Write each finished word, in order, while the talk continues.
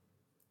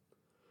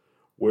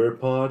We're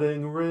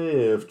potting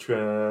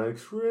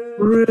Rifftrax.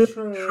 Riff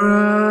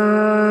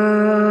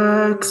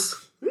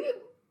Tracks.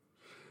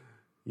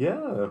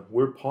 Yeah,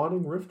 we're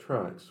potting Riff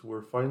Tracks.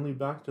 We're finally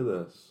back to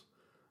this.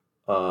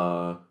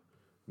 Uh,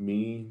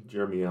 Me,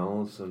 Jeremy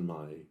Ellis, and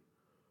my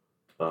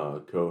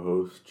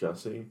co-host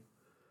Jesse.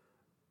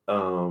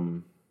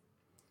 Um,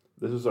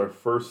 this is our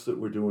first that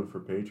we're doing for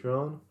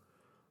Patreon,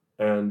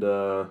 and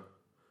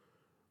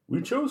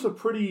we chose a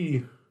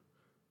pretty,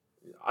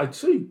 I'd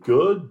say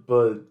good,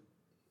 but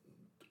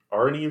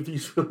are any of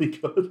these really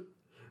good?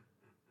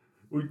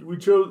 We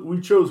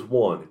chose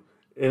one,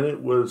 and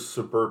it was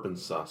Suburban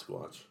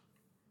Sasquatch.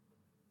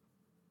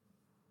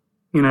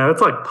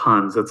 It's like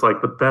puns. It's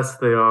like the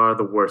best they are,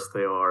 the worst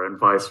they are, and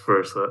vice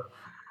versa.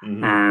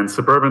 Mm-hmm. And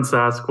Suburban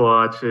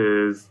Sasquatch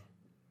is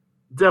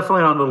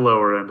definitely on the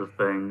lower end of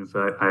things,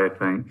 I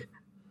think.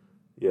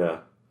 Yeah.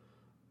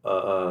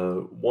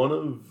 One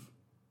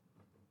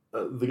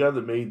of the guy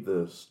that made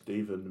this,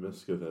 David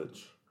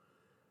Miscavige,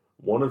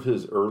 one of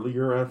his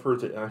earlier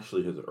efforts,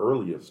 actually his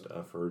earliest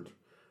effort,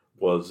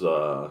 was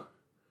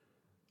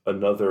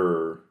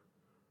another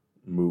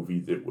movie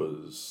that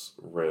was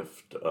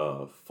riffed,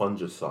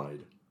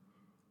 Fungicide.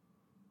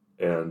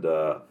 And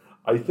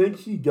I think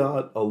he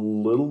got a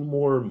little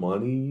more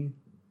money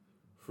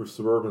for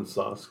Suburban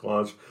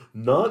Sasquatch.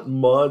 Not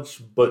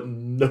much, but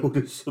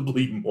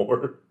noticeably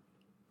more.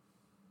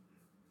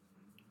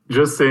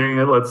 Just seeing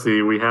it, let's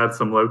see, we had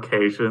some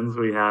locations.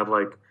 We had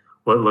like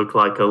what looked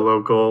like a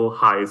local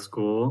high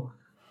school.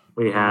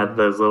 We had Mm-hmm.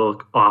 those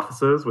little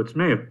offices, which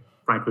may have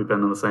frankly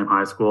been in the same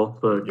high school,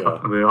 Yeah.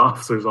 the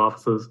officers'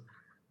 offices.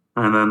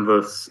 And then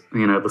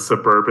the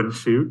suburban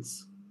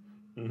shoots,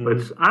 which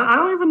Mm-hmm. I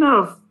don't even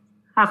know if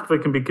half of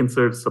it can be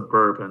considered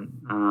suburban.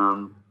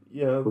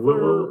 Yeah, But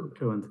we'll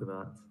go into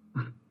that.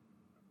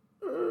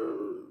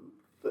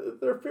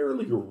 they're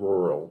fairly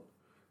rural.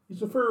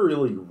 He's a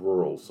fairly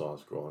rural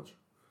Sasquatch.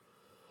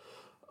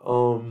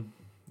 Um,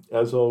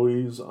 as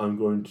always, I'm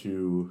going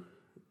to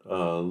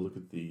look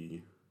at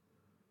the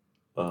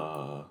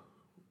uh,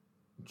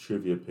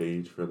 trivia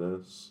page for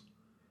this.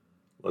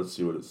 Let's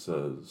see what it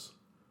says.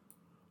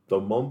 The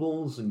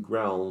mumbles and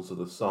growls of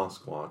the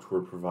Sasquatch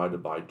were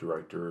provided by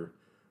director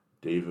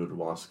David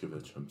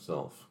Waskovich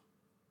himself.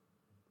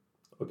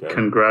 Okay.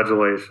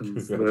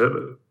 Congratulations.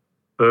 Congratulations.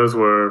 Those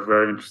were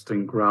very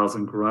interesting growls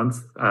and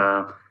grunts.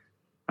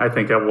 I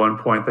think at one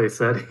point they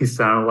said he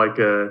sounded like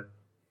an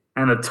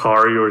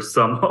Atari or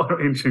some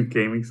ancient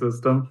gaming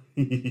system.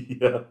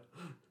 Yeah.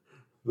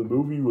 The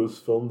movie was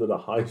filmed at a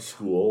high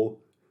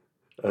school,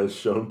 as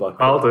shown by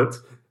Called it.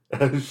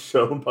 as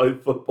shown by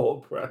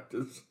football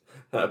practice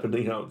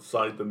happening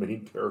outside the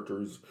main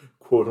character's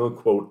quote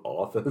unquote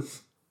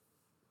office.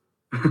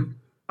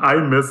 I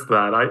missed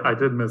that. I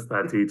did miss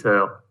that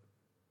detail.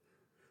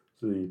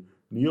 See,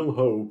 Neil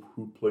Hope,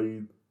 who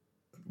played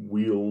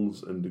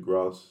Wheels and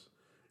Degrassi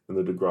in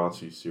the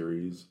Degrassi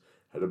series,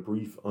 had a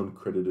brief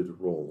uncredited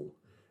role.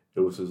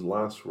 It was his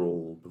last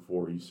role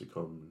before he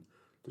succumbed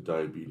to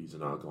diabetes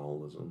and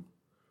alcoholism.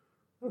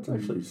 That's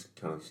actually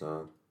kind of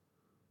sad.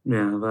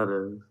 Yeah, that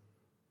is.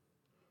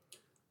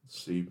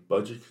 Let's see,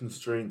 budget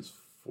constraints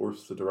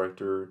forced the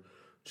director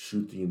to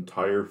shoot the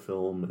entire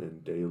film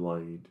in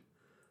daylight,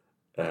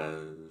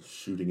 as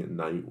shooting at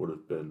night would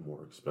have been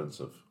more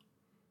expensive.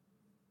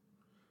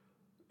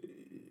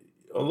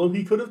 Although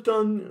he could have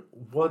done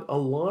what a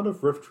lot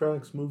of Riff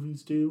Tracks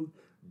movies do,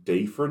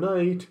 day for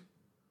night,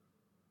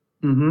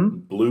 Hmm.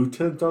 blue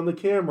tint on the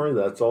camera,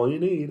 that's all you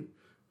need.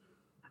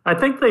 I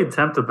think they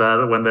attempted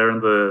that when they're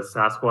in the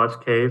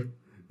Sasquatch cave.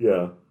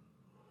 Yeah.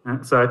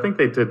 So I think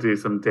they did do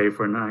some day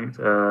for night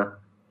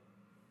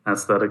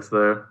aesthetics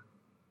there.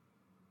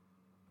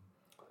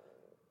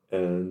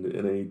 And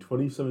in a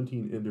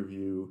 2017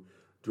 interview,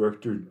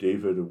 director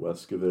David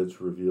Weskovich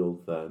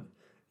revealed that,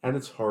 at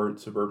its heart,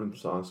 Suburban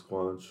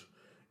Sasquatch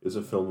is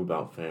a film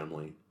about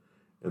family,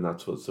 and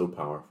that's what's so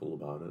powerful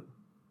about it.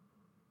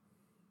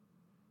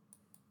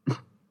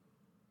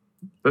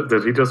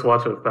 Did he just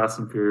watch a Fast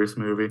and Furious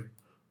movie?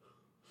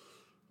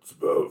 It's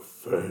about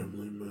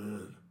family,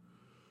 man.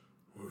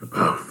 We're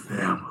About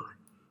family.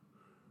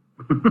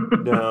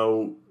 family.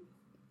 Now,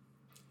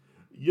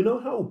 you know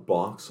how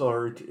box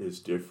art is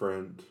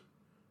different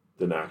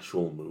than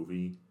actual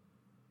movie?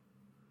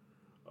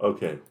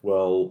 Okay,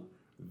 well,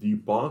 the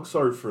box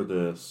art for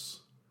this,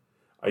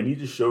 I need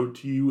to show it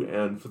to you,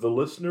 and for the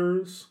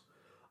listeners,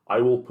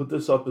 I will put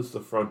this up as the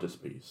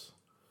frontispiece.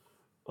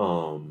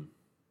 Um,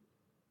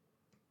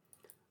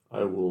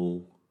 I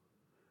will.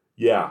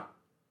 Yeah,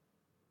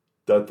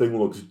 that thing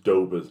looks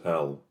dope as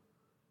hell.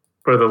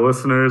 For the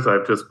listeners,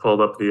 I've just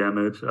pulled up the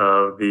image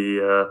of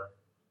the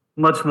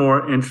much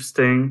more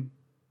interesting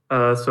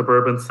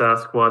suburban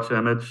Sasquatch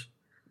image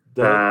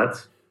That,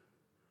 that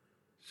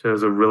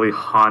shows a really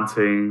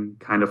haunting,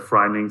 kind of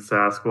frightening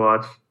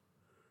Sasquatch.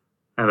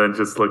 And then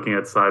just looking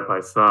at side by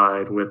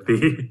side with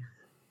the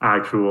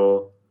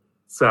actual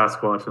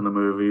Sasquatch in the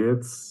movie,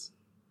 it's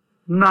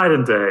night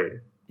and day.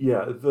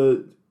 yeah,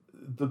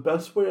 the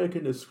best way I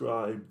can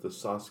describe the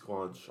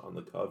Sasquatch on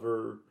the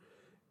cover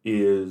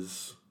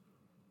is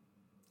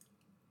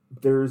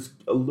there's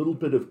a little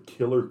bit of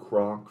Killer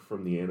Croc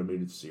from the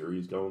animated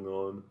series going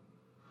on.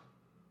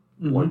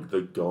 Like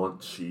the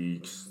gaunt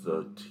cheeks,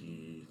 the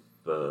teeth,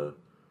 the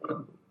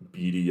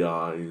beady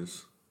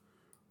eyes.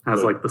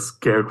 Has like the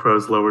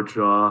scarecrow's lower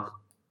jaw,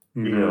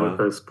 with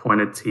those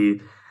pointed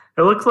teeth.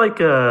 It looks like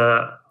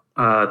the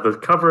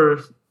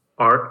cover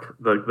art,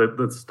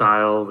 the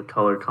style, the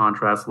color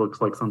contrast looks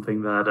like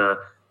something that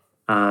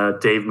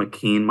Dave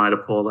McKean might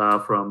have pulled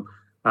out from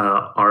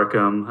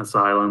Arkham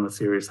Asylum, A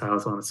Serious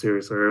House on a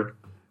Serious Earth.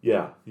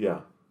 Yeah.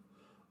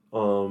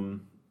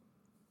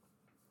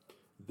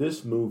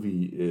 This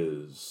movie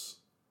is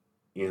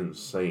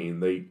insane.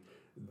 They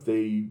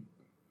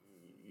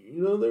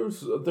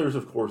there's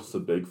of course the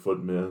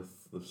Bigfoot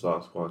myth, the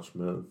Sasquatch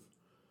myth.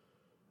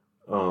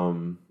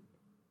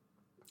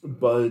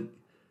 But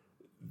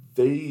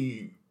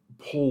they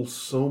pull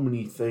so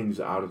many things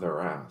out of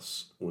their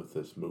ass with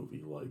this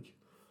movie. Like,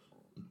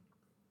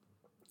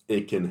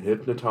 it can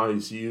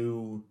hypnotize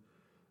you,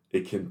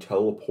 it can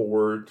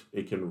teleport,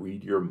 it can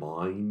read your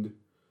mind.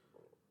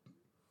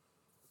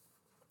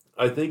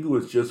 I think it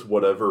was just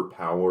whatever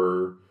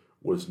power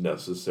was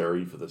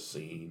necessary for the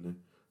scene,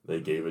 they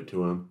gave it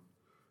to him.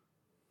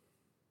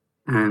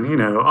 And,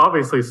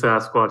 obviously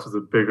Sasquatch is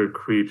a bigger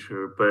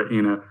creature, but,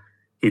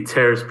 he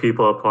tears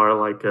people apart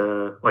like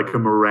a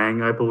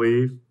meringue, I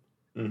believe,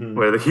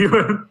 where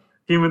the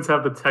humans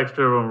have the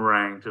texture of a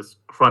meringue,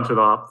 just crunch it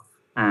off,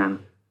 and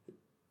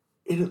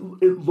it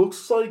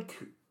looks like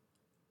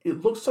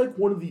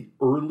one of the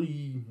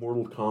early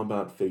Mortal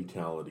Kombat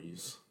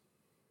fatalities.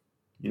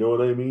 You know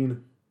what I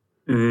mean?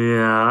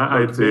 Yeah,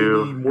 I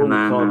do. Maybe Mortal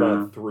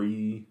Kombat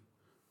 3,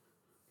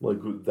 like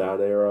that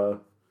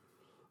era.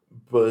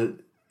 But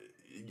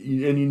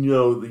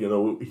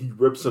and he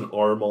rips an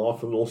arm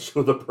off and it'll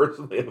show the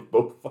person they have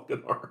both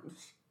fucking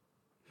arms.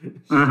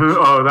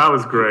 Oh, that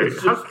was great.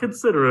 How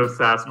considerate of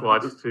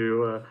Sasquatch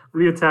to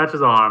reattach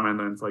his arm, and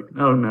then it's like,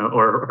 oh no,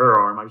 or her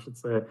arm, I should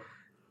say.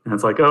 And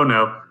it's like, oh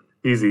no,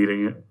 he's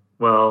eating it.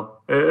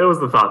 Well, it was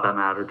the thought that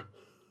mattered.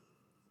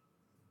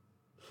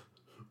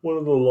 One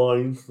of the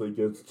lines that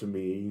gets to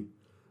me,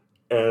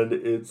 and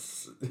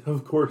it's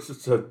a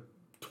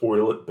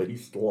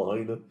toilet-based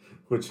line,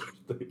 which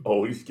they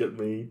always get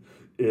me,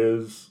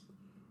 is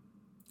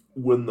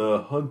when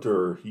the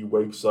hunter, he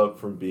wakes up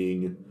from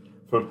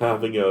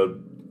having a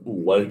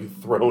leg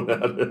thrown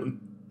at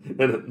him,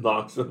 and it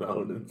knocks him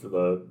out into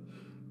the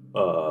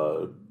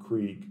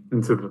creek.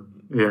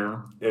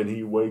 And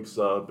he wakes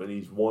up, and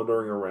he's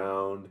wandering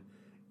around,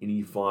 and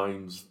he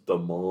finds the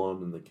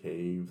mom in the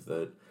cave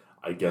that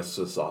I guess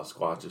the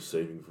Sasquatch is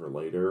saving for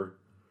later.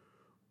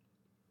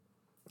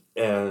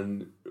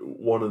 And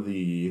one of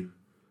the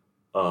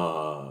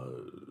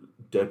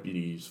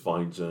deputies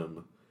finds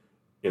him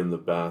in the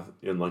bath,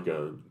 in like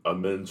a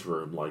men's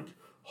room, like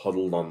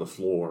huddled on the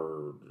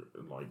floor,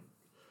 like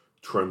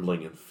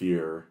trembling in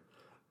fear.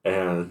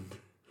 And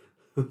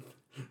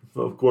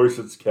of course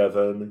it's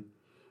Kevin,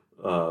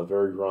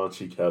 very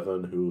raunchy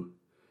Kevin, who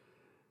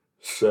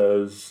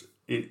says,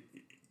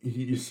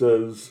 he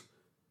says,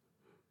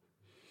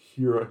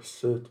 "Here I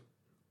sit,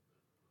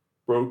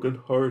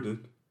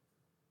 broken-hearted,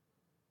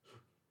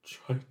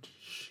 tried to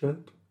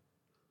shed,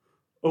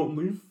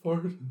 only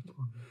farted."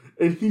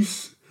 And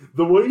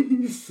the way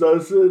he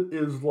says it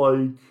is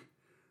like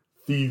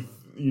the,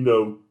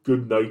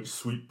 good night,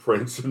 sweet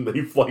prince, and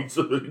they flights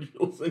of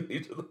angels and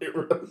each of they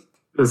rest.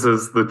 This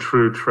is the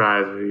true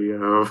tragedy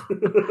of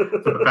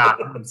the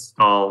bathroom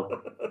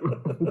stall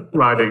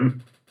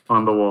writing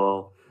on the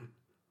wall.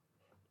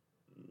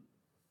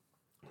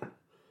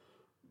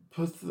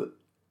 But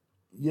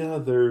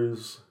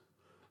there's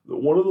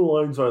one of the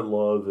lines I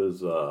love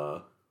is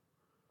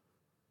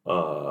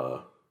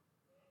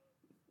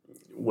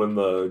when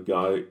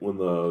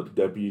the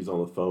deputy's on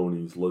the phone,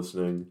 he's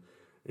listening,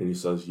 and he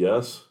says,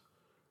 yes,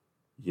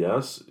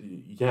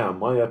 yeah,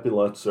 my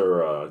epaulets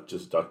are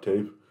just duct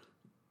tape.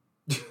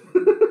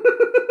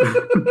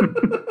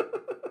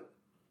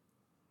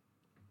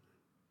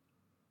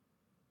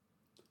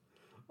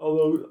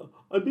 Although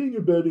I'm being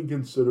a bit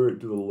inconsiderate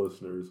to the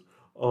listeners,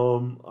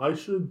 I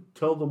should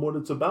tell them what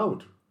it's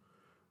about.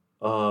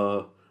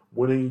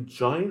 When a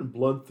giant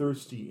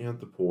bloodthirsty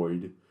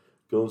anthropoid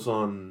goes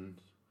on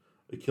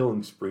a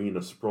killing spree in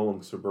a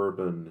sprawling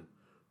suburban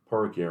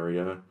park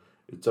area,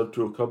 it's up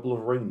to a couple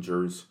of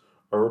rangers,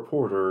 a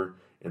reporter,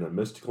 and a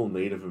mystical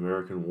Native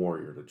American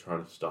warrior to try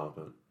to stop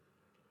it.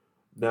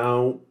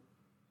 Now,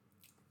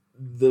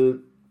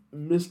 the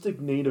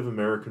mystic Native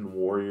American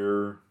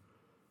warrior,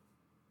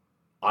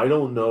 I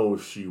don't know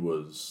if she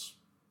was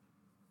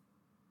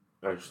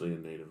actually a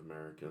Native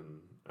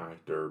American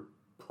actor.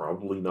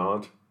 Probably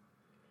not.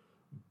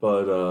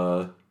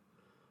 But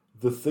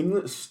the thing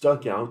that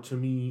stuck out to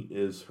me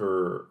is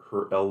her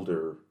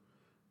elder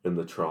in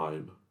the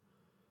tribe.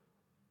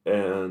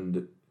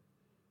 And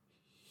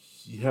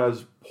he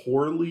has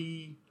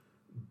poorly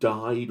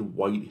dyed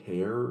white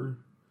hair,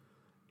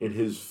 and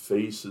his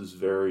face is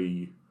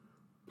very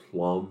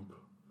plump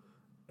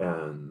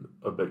and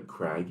a bit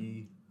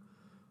craggy.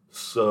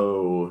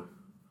 So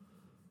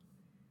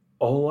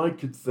all I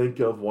could think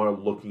of while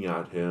looking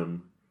at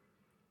him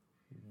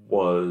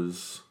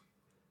was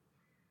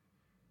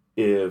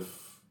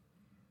if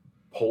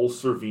Paul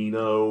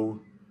Sorvino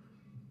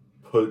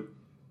put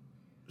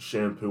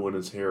shampoo in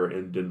his hair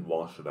and didn't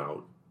wash it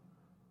out.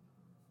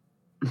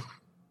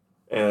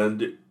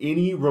 And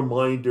any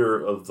reminder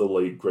of the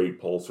late,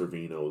 great Paul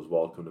Sorvino is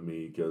welcome to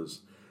me,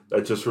 because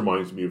that just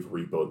reminds me of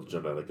Rebo the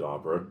Genetic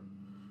Opera,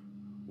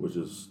 which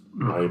is,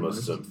 I am a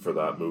simp for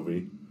that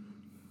movie.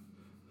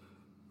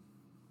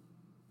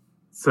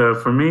 So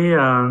for me,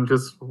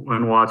 just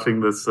when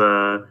watching this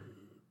Native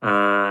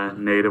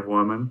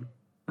woman,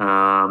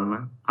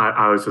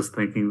 I was just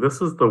thinking,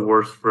 this is the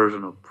worst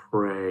version of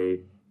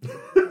Prey.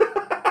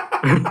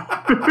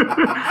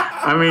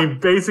 I mean,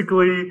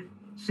 basically,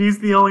 she's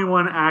the only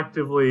one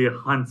actively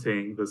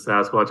hunting the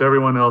Sasquatch.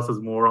 Everyone else is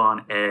more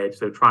on edge.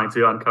 They're trying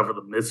to uncover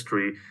the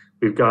mystery.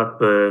 We've got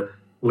the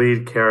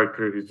lead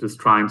character who's just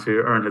trying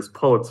to earn his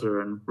Pulitzer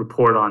and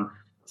report on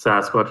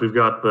Sasquatch. We've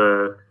got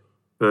the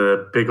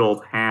big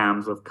old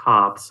hams of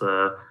cops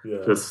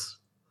just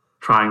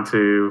trying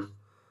to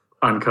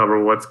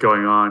uncover what's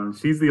going on.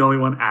 She's the only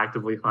one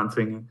actively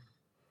hunting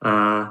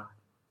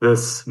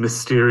this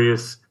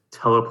mysterious,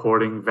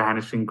 teleporting,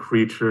 vanishing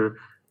creature.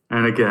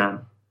 And again,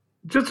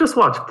 just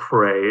watch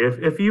Prey.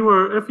 If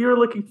you're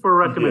looking for a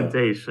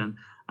recommendation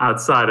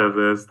outside of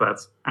this,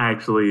 that's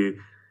actually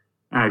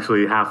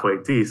halfway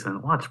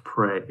decent. Watch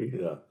Prey.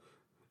 Yeah,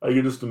 I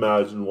can just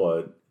imagine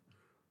what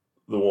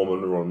the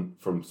woman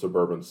from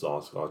Suburban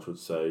Sasquatch would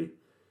say: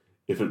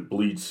 "If it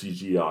bleeds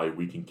CGI,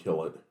 we can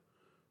kill it."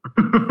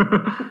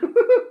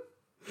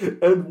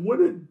 And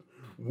when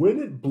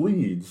it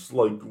bleeds,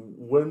 like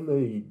when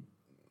they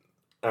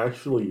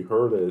actually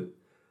hurt it,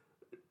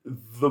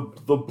 the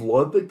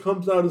blood that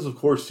comes out is of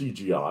course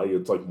CGI.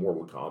 It's like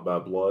Mortal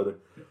Kombat blood,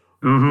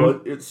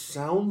 but it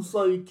sounds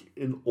like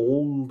an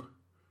old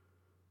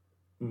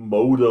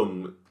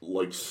modem,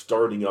 like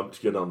starting up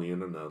to get on the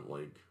internet,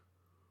 like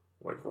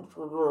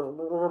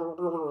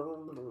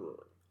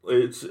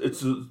it's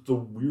the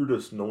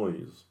weirdest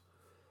noise.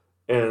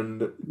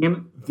 And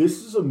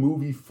this is a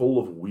movie full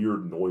of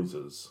weird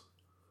noises.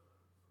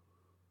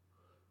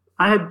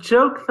 I had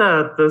joked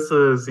that this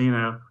is,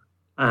 with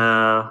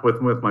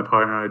my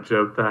partner, I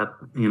joked that,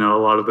 a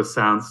lot of the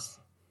sounds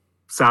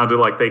sounded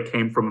like they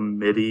came from a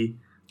MIDI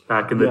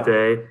back in the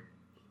day.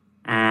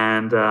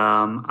 And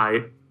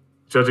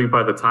judging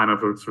by the time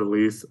of its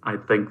release, I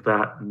think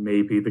that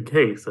may be the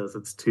case, as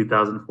it's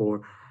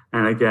 2004.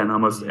 And again,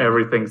 almost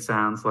everything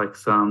sounds like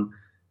some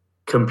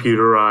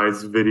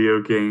computerized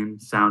video game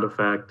sound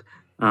effect.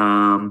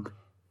 Or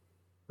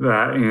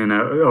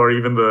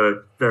even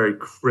the very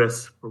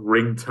crisp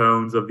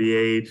ringtones of the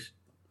age.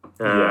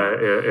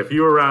 If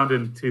you were around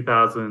in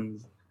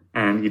 2000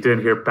 and you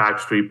didn't hear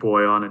Backstreet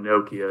Boy on a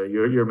Nokia,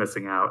 you're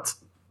missing out.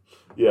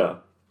 Yeah.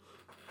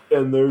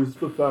 And there's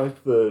the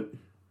fact that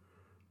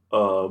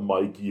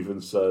Mike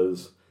even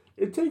says,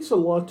 it takes a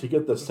lot to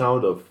get the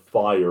sound of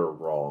fire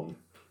wrong.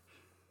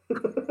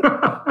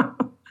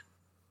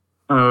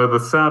 The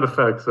sound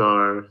effects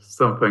are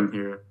something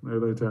here.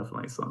 They're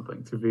definitely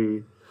something to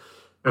be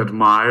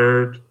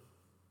admired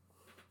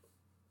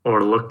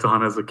or looked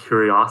on as a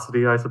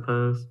curiosity, I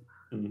suppose.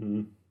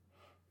 Mm-hmm.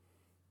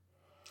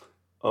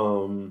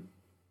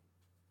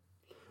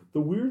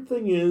 The weird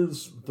thing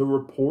is, the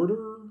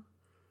reporter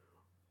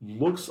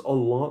looks a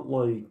lot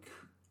like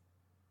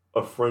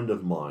a friend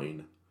of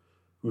mine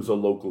who's a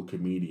local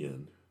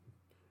comedian.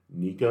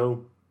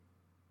 Nico?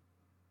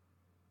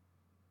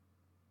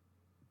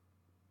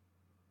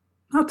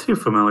 Not too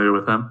familiar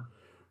with him.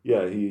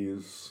 Yeah,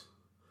 he's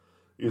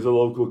a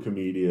local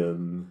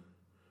comedian,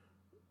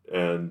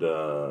 and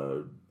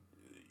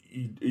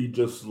he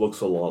just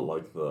looks a lot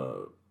like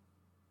the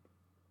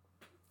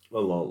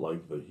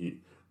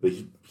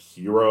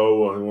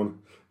hero. I'm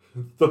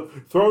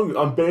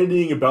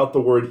bandying about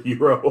the word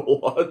hero a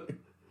lot.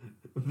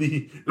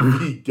 The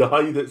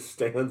guy that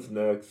stands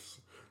next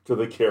to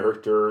the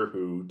character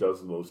who does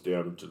the most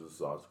damage to the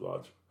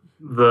Sasquatch.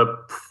 The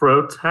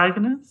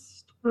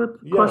protagonist?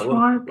 Question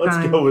mark? Let's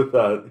go with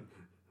that.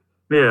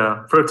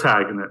 Yeah,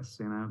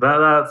 protagonist.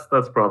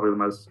 That's probably the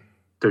most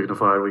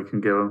dignified we can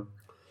give him.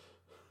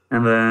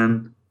 And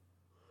then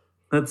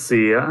let's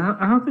see. I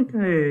don't think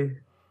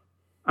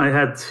I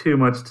had too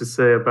much to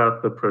say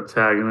about the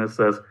protagonist.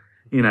 As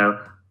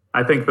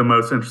I think the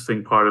most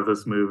interesting part of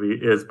this movie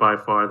is by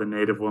far the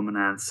Native woman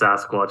and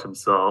Sasquatch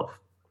himself.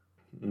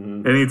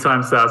 Mm-hmm.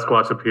 Anytime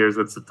Sasquatch appears,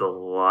 it's a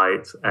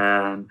delight.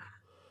 And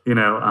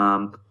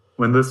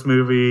when this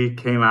movie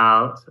came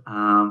out,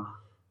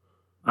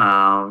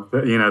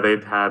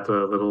 they'd had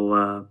a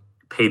little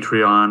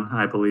Patreon,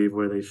 I believe,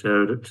 where they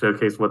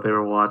showcased what they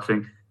were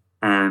watching,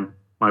 and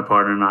my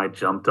partner and I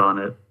jumped on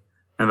it,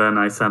 and then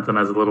I sent them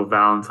as a little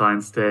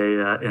Valentine's Day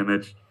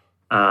image,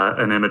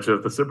 an image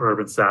of the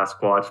Suburban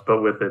Sasquatch,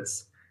 but with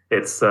its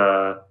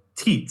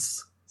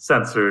teats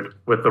censored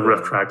with the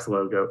Rifftrax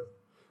logo.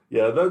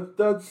 Yeah,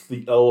 that's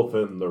the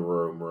elephant in the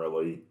room,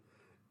 really.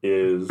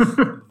 Is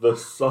the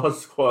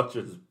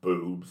Sasquatch's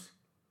boobs.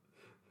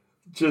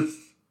 Just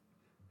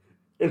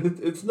And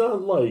it's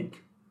not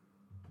like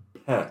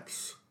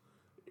pecs.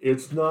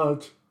 It's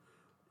not,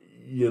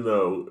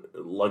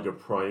 like a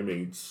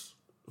primate's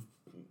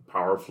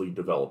powerfully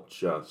developed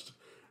chest.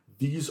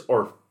 These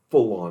are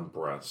full-on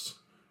breasts.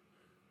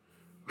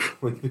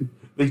 Like,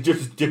 they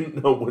just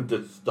didn't know when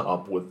to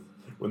stop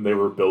when they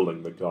were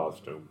building the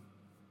costume.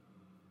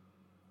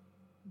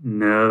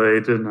 No, they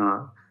did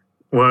not.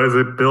 What is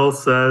it Bill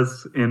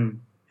says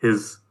in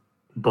his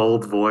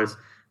bold voice?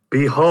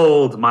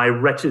 Behold my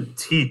wretched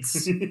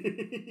teats.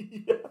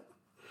 Yeah.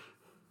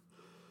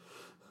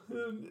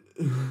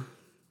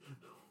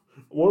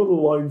 One of the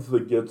lines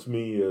that gets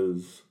me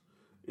is,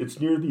 it's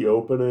near the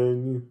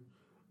opening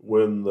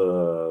when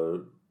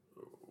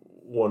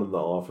one of the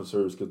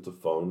officers gets a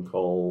phone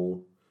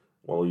call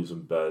while he's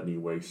in bed, and he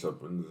wakes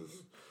up and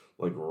is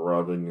like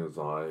rubbing his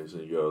eyes,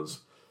 and he goes,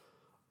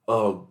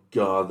 "Oh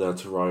God,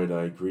 that's right.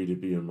 I agree to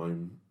be in my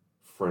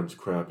friend's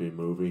crappy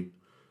movie."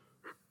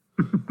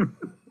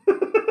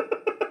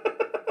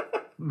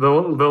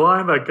 The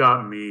line that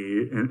got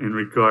me in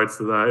regards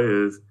to that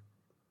is,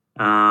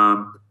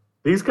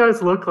 these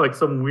guys look like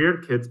some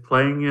weird kids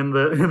playing in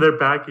their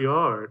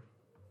backyard,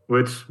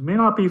 which may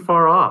not be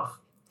far off.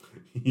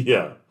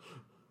 Yeah.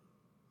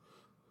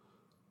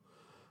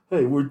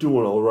 Hey, we're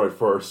doing all right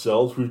for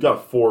ourselves. We've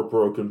got 4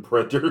 broken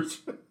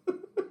printers.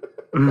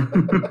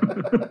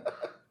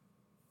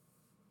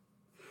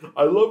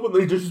 I love when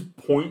they just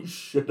point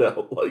shit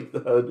out like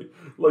that.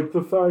 Like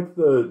the fact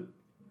that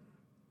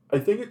I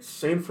think it's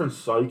San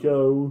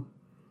Francisco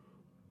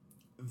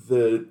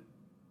that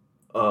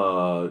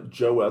Joe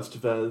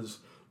Estevez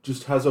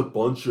just has a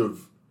bunch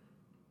of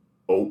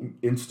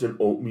instant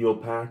oatmeal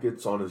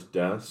packets on his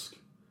desk.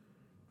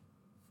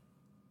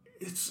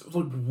 It's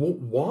like,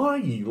 why?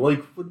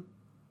 Like,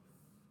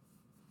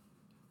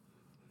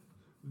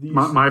 these...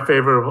 my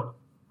favorite of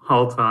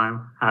all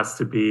time has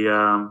to be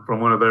from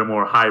one of their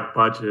more high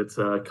budget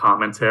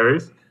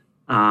commentaries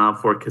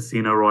for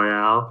Casino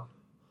Royale,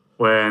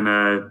 when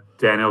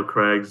Daniel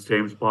Craig's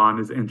James Bond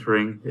is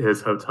entering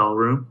his hotel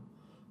room,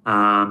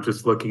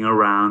 just looking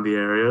around the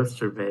area,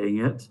 surveying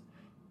it,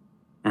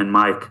 and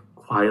Mike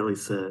quietly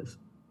says,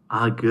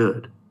 "Ah,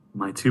 good.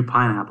 My 2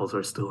 pineapples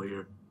are still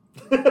here."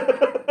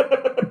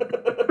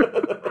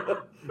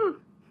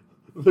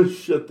 The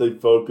shit they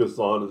focus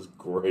on is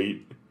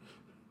great.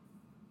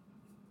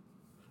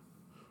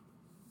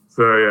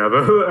 So yeah,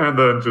 and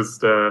then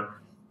just I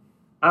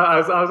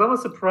was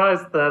almost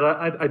surprised that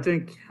I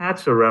didn't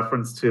catch a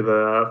reference to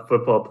the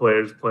football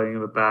players playing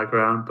in the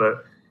background,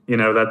 but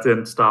that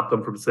didn't stop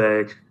them from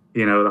saying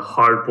the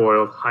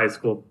hard-boiled high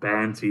school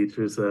band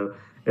teachers,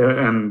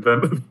 and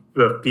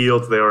the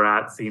fields they were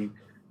at seemed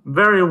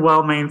very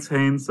well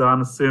maintained. So I'm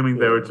assuming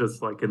they were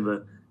just like in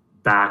the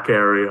back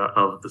area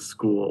of the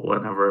school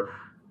whenever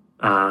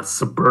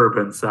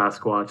suburban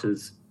Sasquatch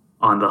is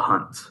on the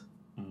hunt.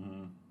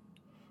 Mm-hmm.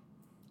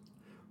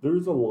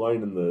 There's a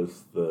line in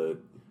this that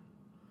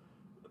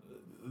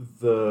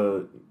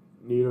the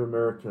Native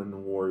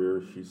American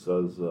warrior, she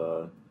says,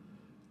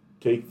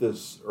 "Take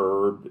this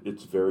herb,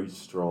 it's very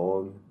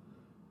strong."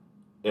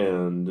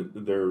 And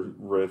their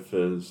riff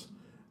is,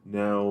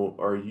 "Now,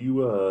 are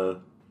you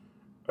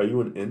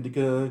an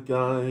indica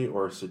guy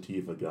or a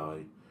sativa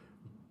guy?"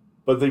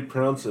 But they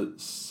pronounce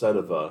it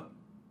sativa.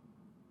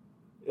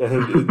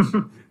 And it's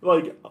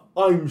like,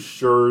 I'm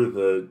sure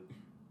that,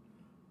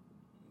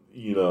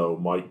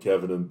 Mike,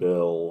 Kevin, and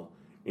Bill,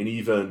 and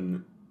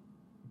even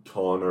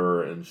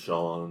Connor and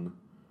Sean,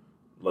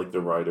 like the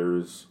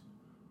writers,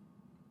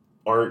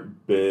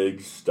 aren't big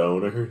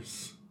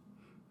stoners.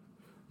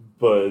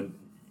 But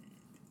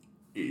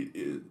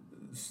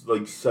it's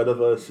like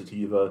sativa,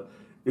 sativa.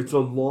 It's a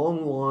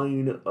long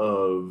line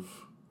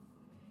of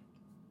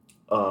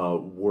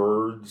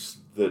words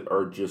that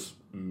are just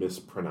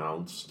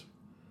mispronounced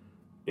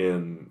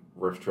in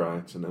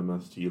Rifftrax and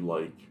MST,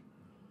 like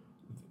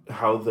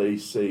how they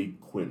say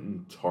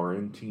Quentin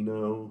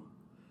Tarantino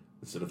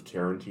instead of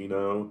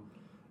Tarantino.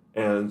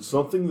 And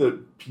something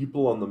that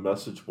people on the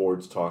message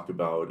boards talk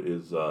about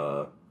is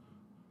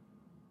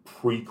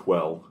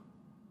prequel.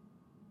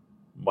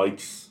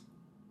 Mike's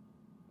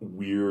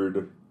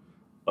weird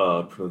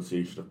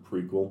pronunciation of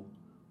prequel.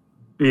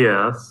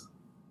 Yes.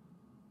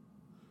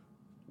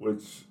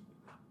 Which,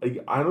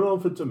 I don't know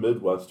if it's a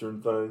Midwestern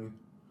thing.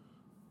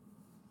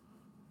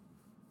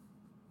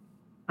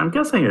 I'm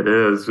guessing it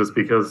is, just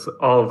because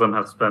all of them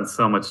have spent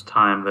so much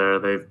time there.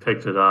 They've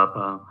picked it up.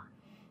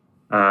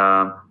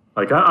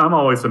 I'm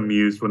always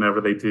amused whenever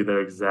they do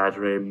their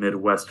exaggerated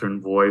Midwestern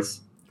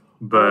voice.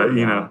 But,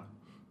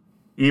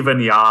 even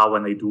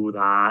when they do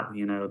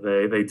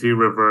that, they do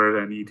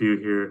revert, and you do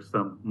hear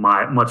some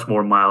much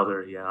more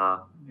milder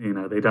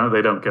They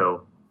don't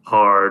go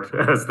hard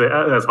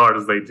as hard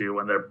as they do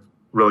when they're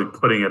really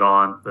putting it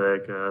on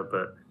thick.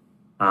 But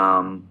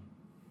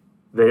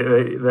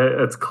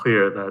it's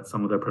clear that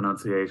some of their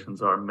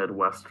pronunciations are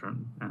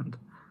Midwestern, and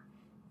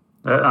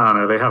I don't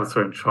know, they have a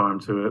certain charm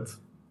to it.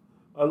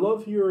 I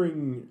love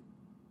hearing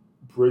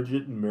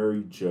Bridget and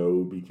Mary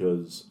Jo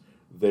because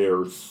they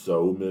are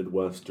so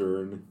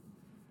Midwestern.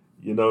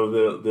 You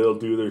know, they'll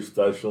do their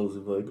specials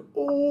and be like,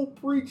 "Oh,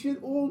 preach it,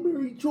 oh,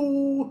 Mary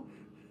Jo."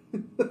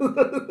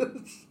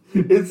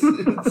 It's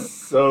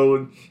so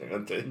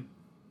enchanting.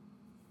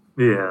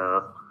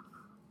 Yeah,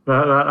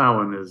 that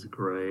one is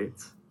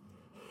great.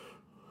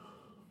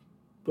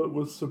 But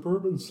with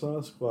Suburban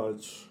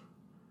Sasquatch,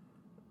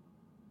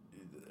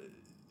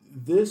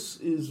 this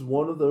is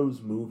one of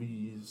those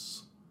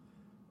movies,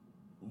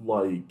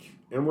 like,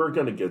 and we're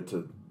gonna get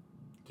to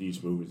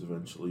these movies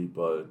eventually,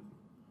 but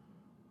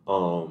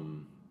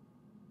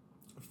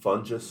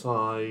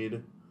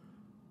Fungicide,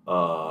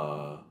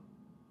 God,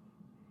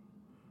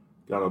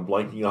 I'm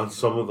blanking on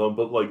some of them,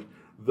 but like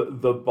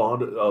the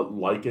bond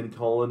lichen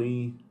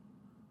colony,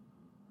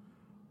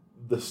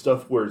 the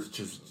stuff where it's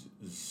just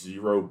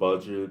zero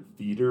budget,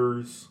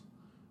 Feeders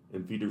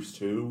and Feeders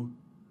 2,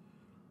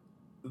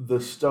 the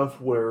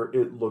stuff where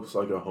it looks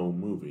like a home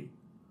movie.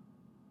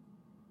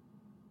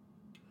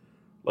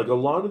 Like a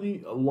lot of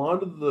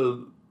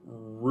the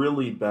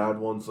really bad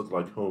ones look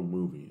like home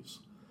movies.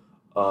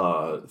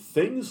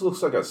 Things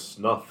looks like a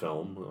snuff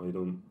film. I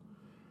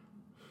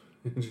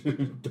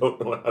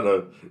don't know how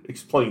to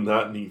explain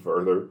that any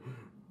further,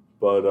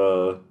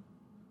 but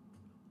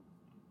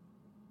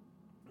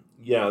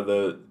yeah,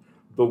 the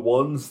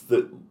ones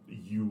that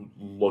you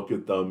look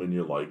at them and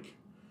you're like,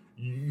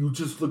 you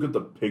just look at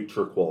the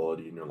picture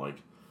quality and you're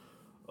like,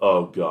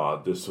 oh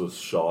god, this was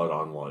shot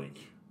on like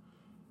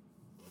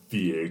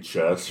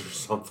VHS or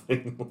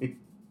something.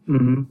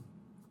 Mm-hmm.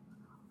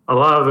 A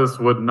lot of this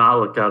would not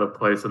look out of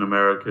place in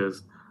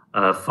America's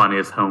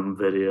funniest home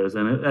videos,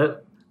 and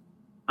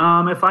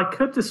if I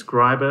could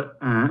describe it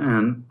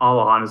in all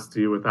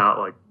honesty, without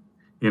like,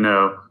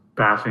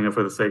 bashing it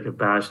for the sake of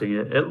bashing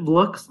it, it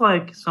looks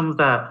like some of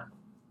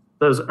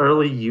those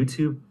early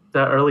YouTube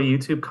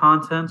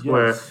content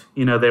where Yes.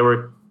 they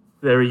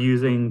were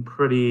using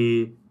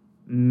pretty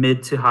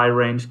mid to high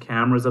range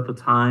cameras at the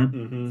time,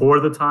 Mm-hmm. for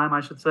the time,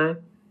 I should say.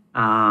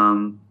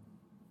 And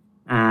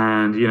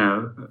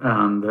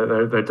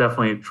they're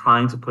definitely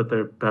trying to put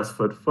their best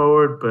foot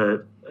forward,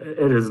 but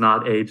it has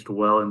not aged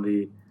well in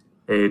the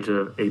age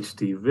of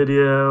HD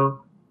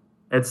video.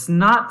 It's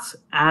not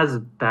as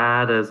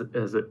bad as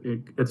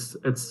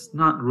it's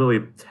not really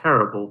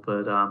terrible,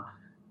 but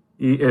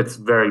it's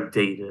very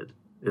dated,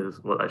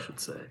 is what I should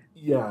say.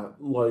 Yeah,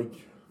 like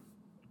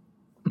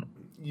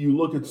you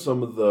look at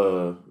some of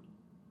the,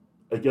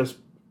 I guess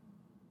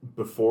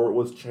before it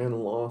was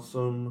Channel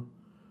Awesome,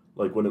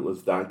 like when it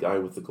was that guy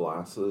with the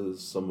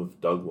glasses, some of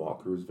Doug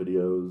Walker's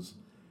videos,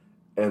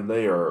 and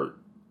they're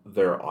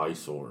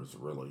eyesores,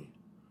 really.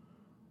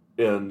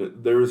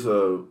 And there's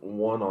a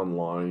one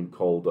online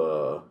called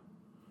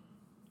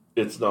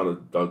it's not a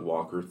Doug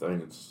Walker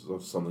thing, it's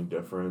something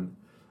different.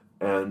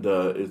 And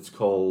it's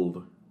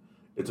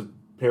a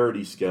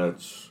parody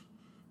sketch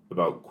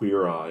about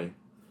Queer Eye,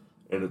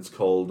 and it's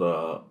called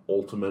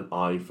Ultimate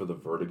Eye for the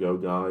Vertigo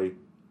Guy.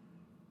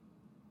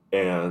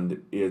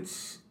 And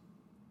it's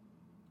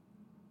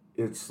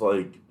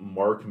like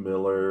Mark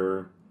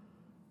Miller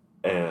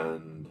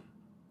and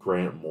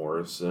Grant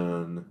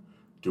Morrison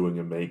doing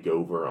a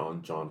makeover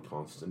on John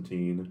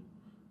Constantine.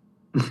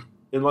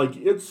 And like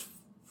it's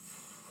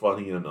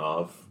funny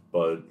enough,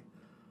 but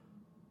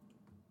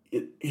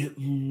it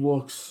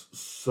looks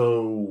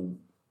so,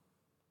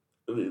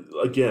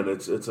 again,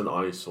 it's an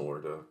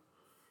eyesore to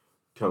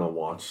kind of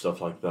watch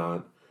stuff like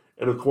that.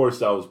 And of course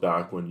that was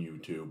back when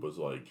YouTube was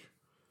like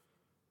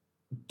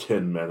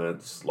 10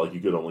 minutes, like you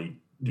could only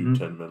do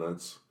 10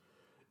 minutes.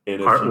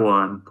 And part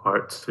 1,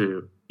 part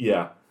 2.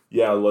 Yeah,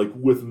 like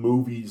with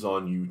movies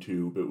on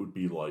YouTube, it would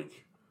be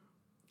like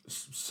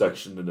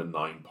sectioned into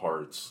 9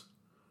 parts.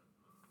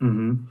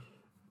 Mm-hmm.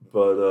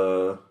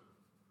 But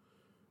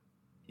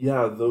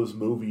yeah, those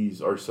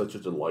movies are such a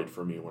delight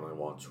for me when I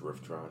watch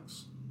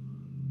Rifftrax.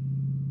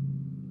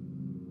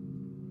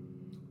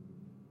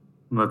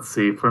 Let's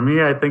see. For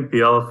me, I think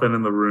the elephant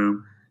in the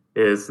room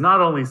is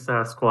not only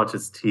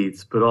Sasquatch's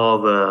teeth, but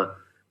all the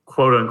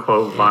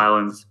quote-unquote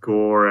violence,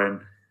 gore,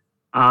 and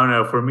I don't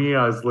know. For me,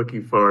 I was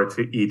looking forward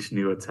to each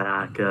new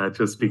attack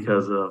just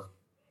because of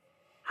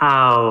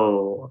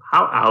how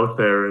out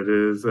there it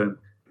is, and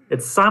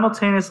it's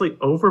simultaneously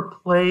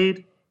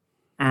overplayed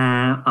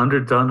and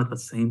underdone at the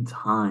same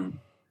time.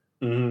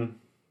 Mm-hmm.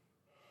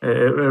 It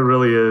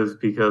really is,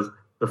 because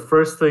the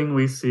first thing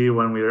we see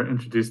when we are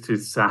introduced to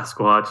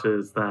Sasquatch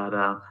is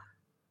that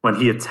when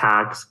he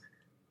attacks,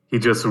 he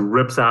just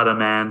rips out a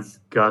man's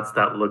guts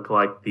that look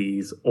like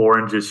these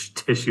orangish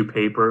tissue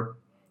paper.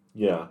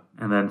 Yeah.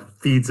 And then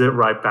feeds it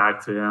right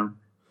back to him.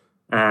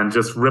 And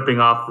just ripping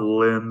off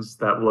limbs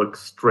that look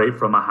straight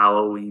from a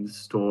Halloween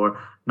store.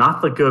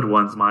 Not the good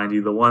ones, mind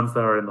you, the ones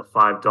that are in the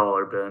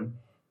 $5 bin.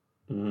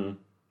 Mm-hmm.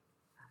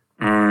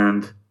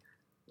 And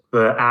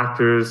the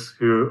actors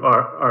who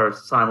are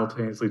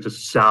simultaneously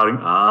just shouting,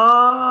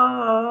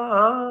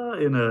 ah,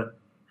 in a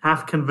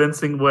half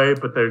convincing way,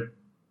 but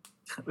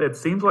it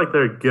seems like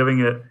they're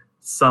giving it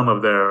some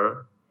of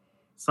their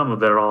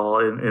all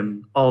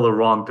in all the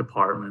wrong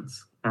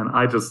departments. And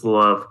I just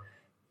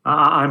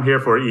I'm here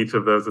for each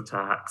of those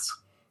attacks.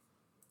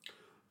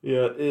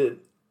 Yeah,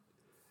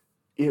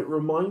 It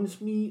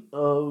reminds me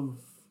of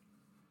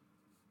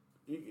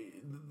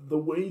the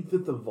way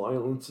that the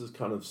violence is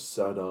kind of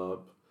set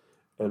up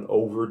and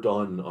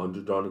overdone and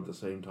underdone at the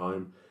same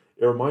time.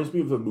 It reminds me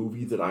of a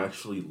movie that I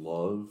actually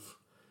love.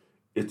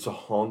 It's a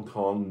Hong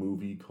Kong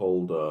movie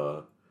called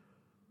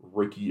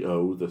Ricky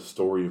O, The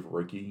Story of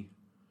Ricky.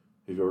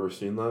 Have you ever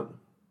seen that?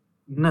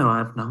 No,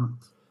 I've not.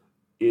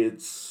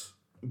 It's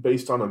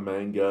based on a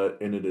manga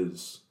and it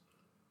is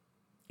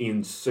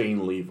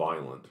insanely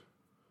violent.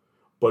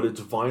 But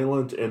it's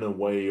violent in a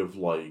way of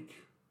like,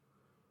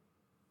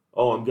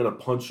 oh, I'm gonna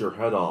punch your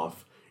head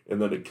off, and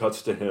then it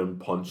cuts to him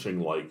punching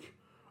like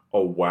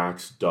a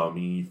wax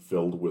dummy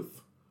filled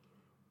with,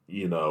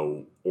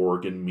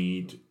 organ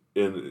meat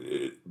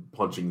and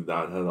punching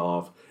that head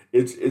off.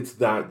 It's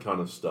that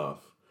kind of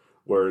stuff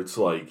where it's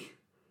like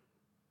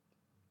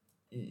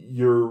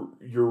you're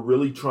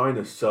really trying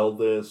to sell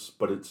this,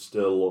 but it's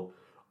still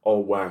a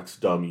wax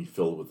dummy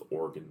filled with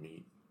organ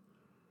meat.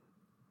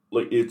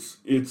 Like it's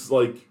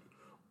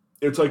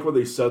like what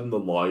they said in the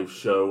live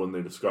show when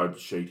they described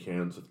Shake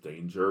Hands with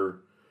Danger.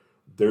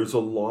 There's a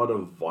lot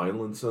of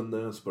violence in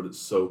this, but it's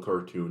so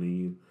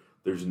cartoony.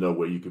 There's no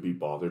way you could be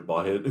bothered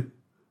by it.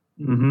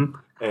 Hmm.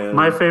 And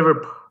My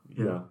favorite,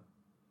 yeah,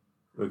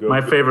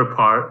 my favorite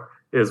part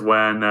is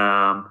when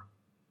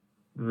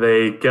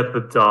they get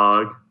the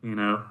dog.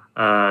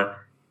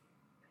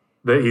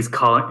 That he's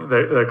calling.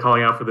 They're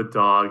calling out for the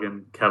dog,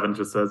 and Kevin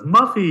just says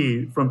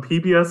Muffy from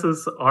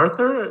PBS's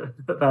Arthur.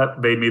 That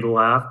made me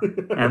laugh.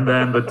 And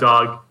then the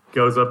dog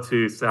goes up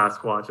to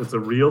Sasquatch. It's a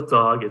real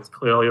dog. It's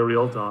clearly a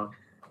real dog,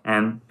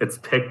 and it's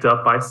picked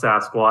up by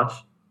Sasquatch.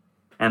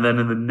 And then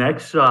in the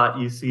next shot,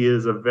 you see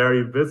is a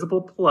very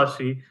visible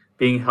plushie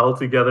being held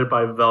together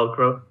by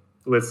Velcro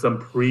with some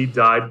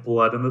pre-dyed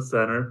blood in the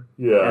center.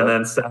 And yeah,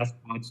 then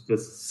Sasquatch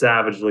just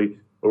savagely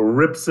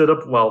rips it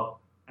up. Well,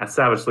 as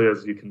savagely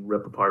as you can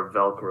rip apart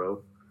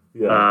Velcro,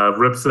 yeah.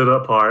 rips it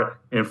apart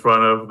in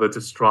front of the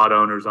distraught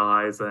owner's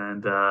eyes.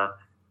 And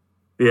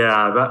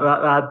yeah,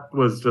 that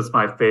was just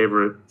my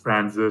favorite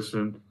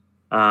transition.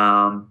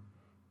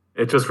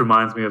 It just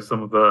reminds me of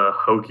some of the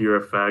hokier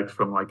effect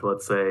from, like,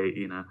 let's say,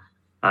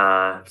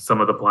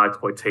 some of the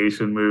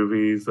blaxploitation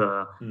movies.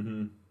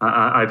 Hmm.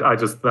 I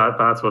just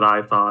that's what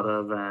I thought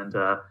of, and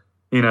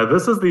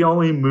this is the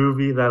only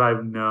movie that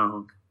I've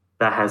known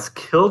that has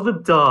killed a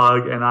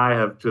dog, and I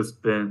have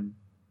just been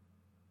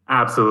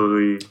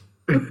absolutely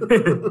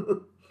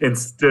in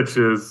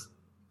stitches.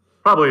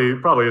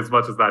 Probably as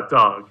much as that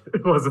dog.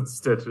 It wasn't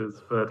stitches,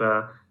 but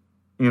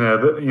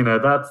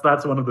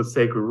that's one of the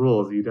sacred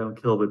rules. You don't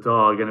kill the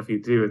dog, and if you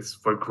do, it's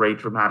for great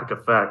dramatic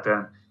effect.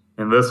 And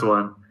in this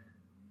one,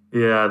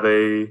 yeah,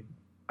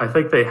 I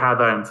think they had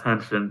that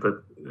intention,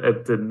 but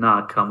it did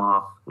not come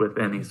off with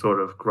any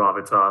sort of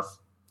gravitas.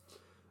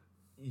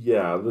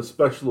 Yeah, the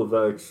special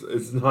effects,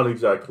 it's not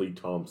exactly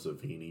Tom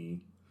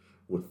Savini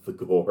with the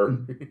gore.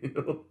 you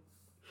know?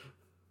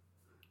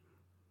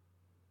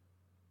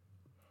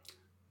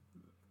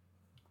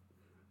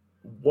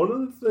 One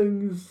of the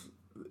things,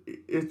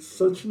 it's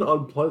such an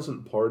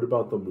unpleasant part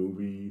about the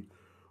movie,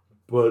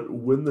 but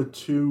when the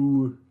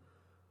two,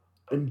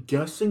 I'm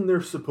guessing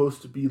they're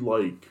supposed to be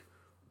like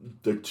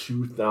the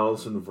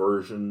 2000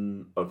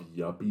 version of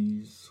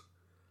Yuppies,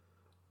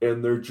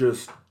 and they're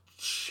just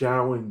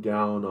chowing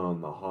down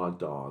on the hot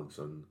dogs,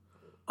 and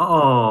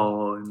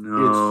Oh it's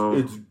no.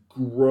 it's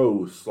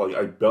gross. Like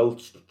I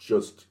belched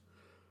just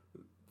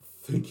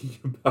thinking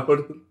about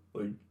it.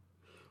 Like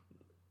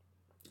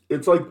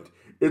it's like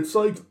it's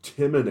like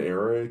Tim and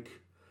Eric,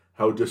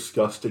 how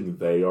disgusting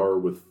they are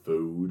with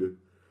food.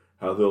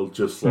 How they'll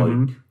just like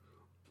Hmm.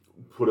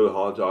 put a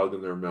hot dog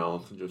in their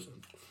mouth and just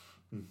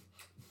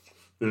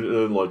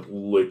and like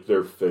lick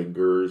their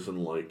fingers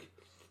and like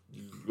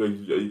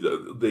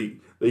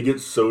they get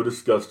so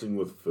disgusting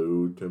with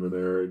food, Tim and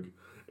Eric,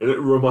 and it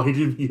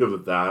reminded me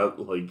of that.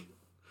 Like,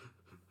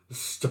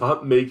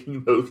 stop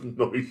making those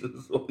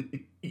noises while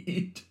you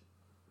eat.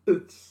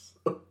 It's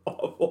so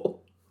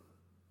awful.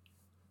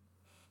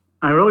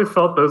 I really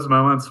felt those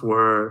moments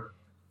were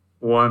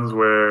ones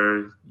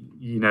where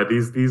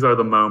these are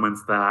the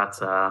moments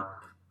that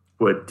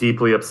would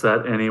deeply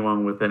upset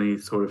anyone with any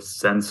sort of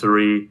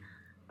sensory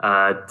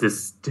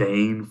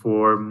disdain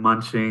for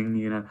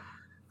munching.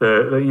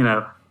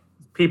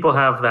 People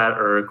have that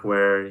irk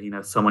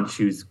where someone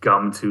chews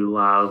gum too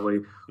loudly,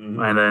 Mm-hmm.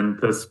 and then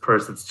this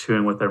person's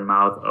chewing with their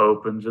mouth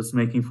open, just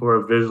making for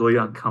a visually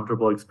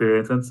uncomfortable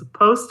experience. And it's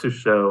supposed to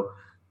show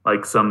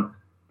like some.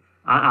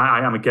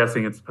 I'm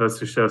guessing it's supposed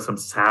to show some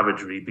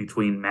savagery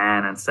between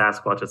man and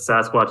Sasquatch. And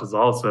Sasquatch is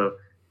also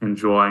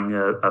enjoying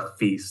a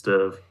feast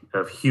of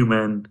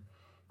human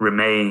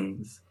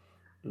remains.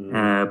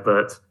 Mm-hmm.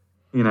 But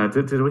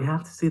did we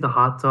have to see the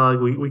hot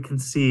dog? We can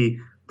see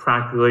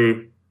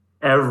practically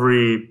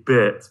every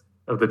bit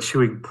of the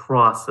chewing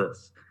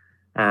process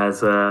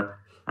as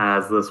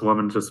as this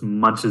woman just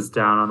munches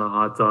down on the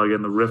hot dog,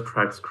 and the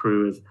Rifftrax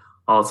crew is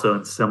also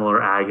in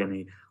similar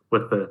agony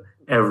with the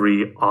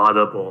every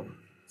audible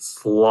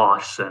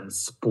slosh and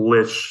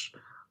splish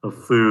of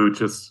food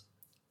just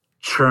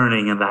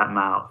churning in that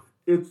mouth.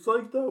 It's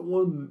like that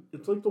one.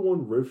 It's like the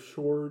one riff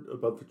short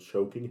about the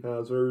choking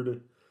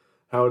hazard.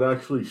 How it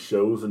actually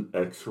shows an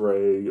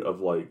X-ray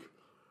of like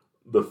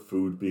the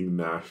food being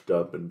mashed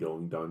up and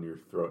going down your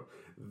throat.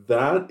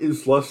 That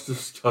is less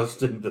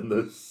disgusting than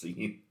this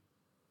scene.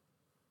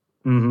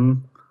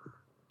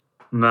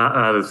 Mm-hmm.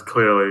 That is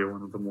clearly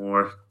one of the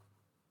more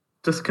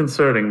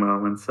disconcerting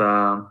moments.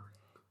 And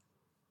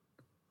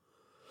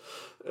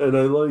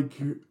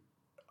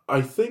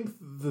I think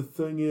the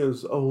thing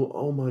is,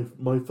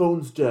 my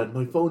phone's dead.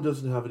 My phone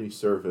doesn't have any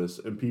service,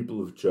 and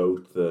people have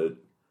joked that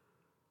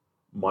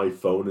my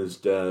phone is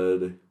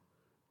dead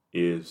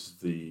is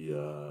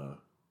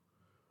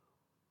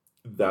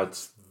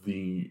that's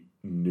the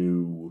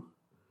new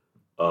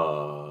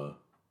uh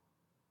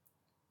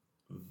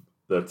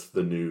that's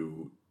the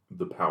new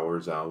the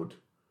power's out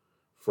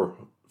for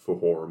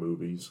horror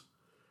movies,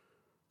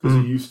 because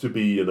it mm, used to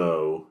be,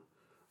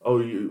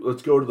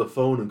 let's go to the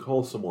phone and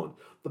call someone.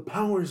 The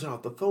power's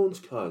out. The phone's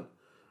cut.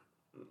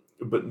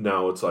 But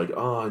now it's like,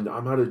 I'm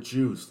out of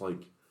juice.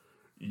 Like,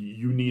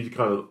 you need to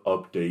kind of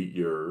update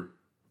your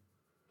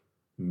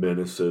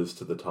menaces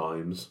to the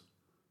times,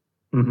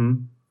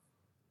 mm-hmm.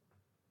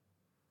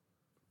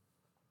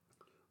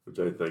 which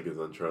I think is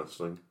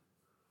interesting.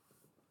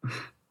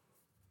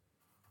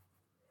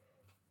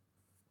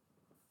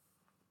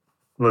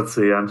 Let's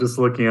see. I'm just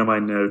looking at my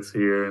notes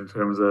here in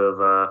terms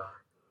of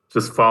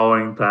just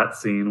following that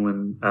scene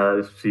when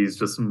she's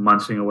just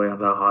munching away on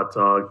that hot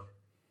dog.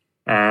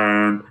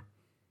 And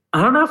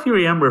I don't know if you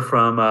remember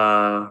from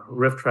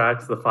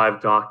Rifftrax, the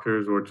Five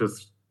Doctors, or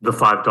just the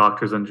Five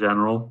Doctors in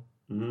general.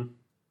 Mm-hmm.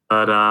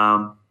 But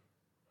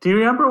do you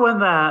remember when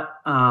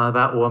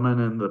that woman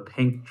in the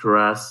pink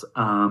dress,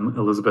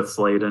 Elizabeth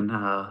Sladen,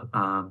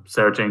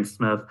 Sarah Jane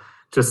Smith,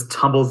 just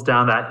tumbles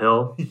down that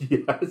hill?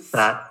 Yes.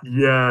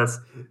 Yes,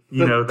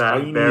 The that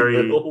tiny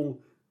very hill.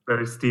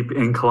 very steep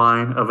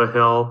incline of a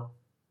hill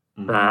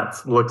Mm-hmm. that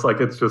looks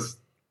like it's just,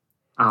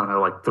 I don't know,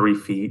 like 3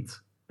 feet.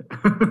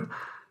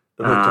 And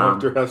the um,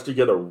 doctor has to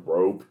get a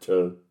rope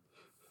to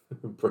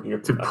bring her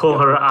to back pull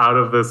her up. out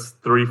of this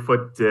 3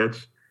 foot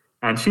ditch.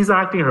 And she's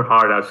acting her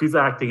heart out. She's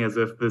acting as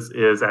if this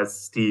is as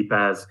steep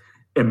as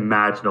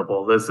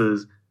imaginable. This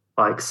is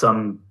like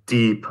some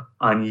deep,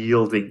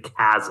 unyielding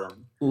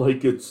chasm.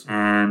 Like it's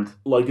And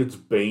like it's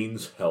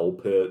Bane's hell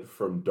pit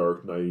from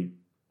Dark Knight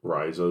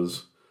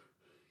Rises.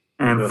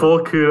 You And know?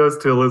 full kudos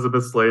to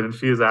Elizabeth Sladen.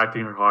 She is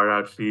acting her heart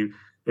out. She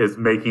is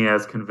making it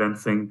as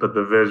convincing, but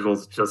the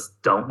visuals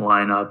just don't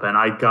line up. And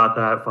I got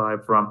that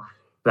vibe from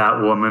that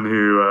woman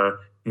who,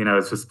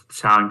 is just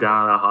chowing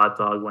down on a hot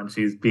dog when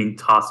she's being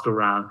tossed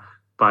around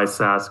by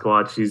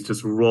Sasquatch. She's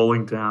just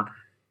rolling down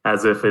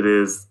as if it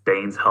is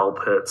Bane's hell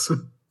pits.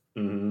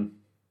 Mm-hmm.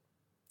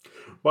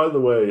 By the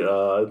way,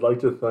 I'd like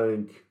to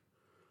thank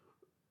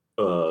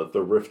the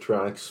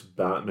Rifftrax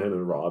Batman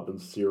and Robin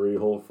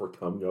serial for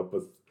coming up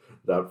with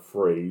that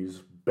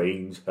phrase,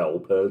 Bane's Hell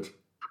Pit.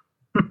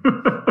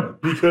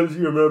 Because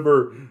you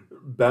remember,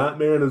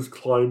 Batman is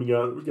climbing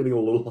out, we're getting a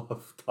little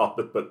off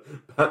topic, but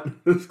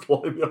Batman is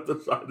climbing up the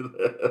side of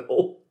the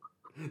hill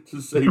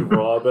to save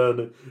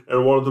Robin,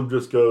 and one of them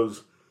just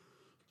goes,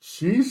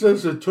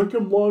 Jesus, it took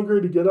him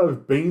longer to get out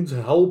of Bane's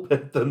Hell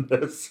Pit than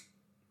this.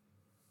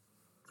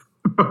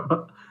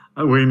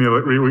 Me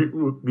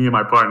and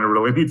my partner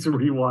really need to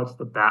rewatch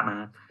the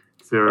Batman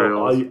Oh,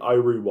 serials. I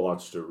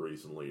rewatched it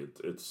recently.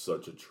 It's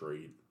such a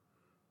treat.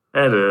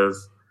 It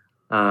is.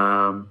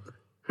 Um,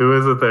 who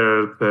is it?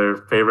 Their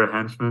favorite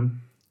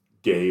henchman?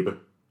 Gabe.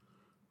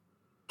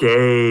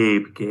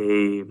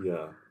 Gabe.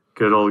 Yeah.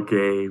 Good old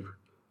Gabe.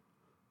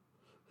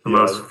 The Yeah.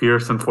 most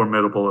fierce and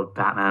formidable of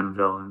Batman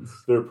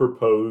villains. Their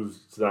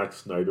proposed Zack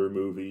Snyder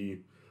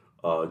movie,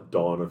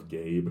 Dawn of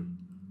Gabe.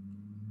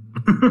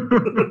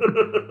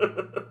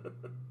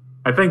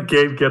 I think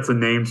Gabe gets a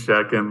name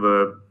check in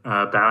the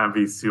Batman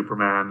v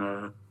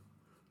Superman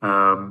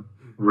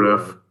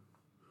riff. Yeah.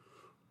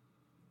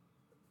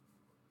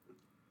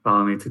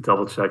 I'll need to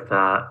double check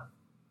that.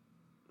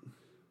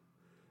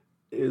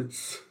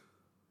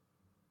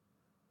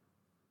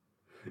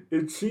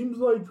 It seems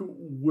like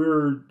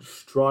we're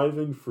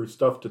striving for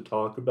stuff to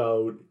talk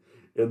about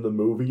in the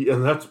movie,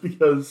 and that's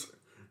because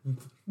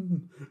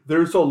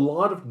there's a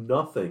lot of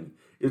nothing.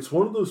 It's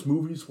one of those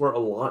movies where a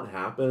lot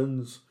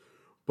happens,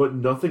 but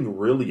nothing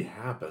really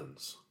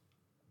happens.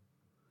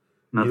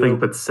 You Nothing know,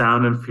 but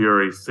sound and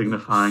fury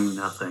signifying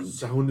nothing.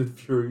 Sound and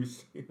Fury.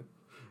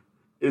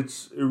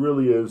 It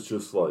really is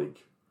just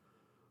like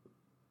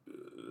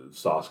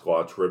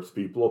Sasquatch rips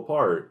people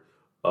apart.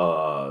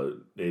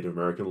 Native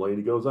American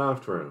lady goes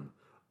after him.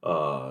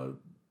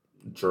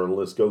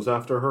 Journalist goes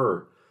after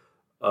her.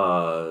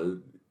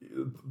 The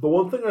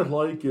one thing I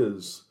like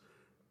is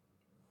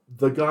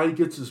the guy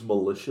gets his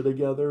militia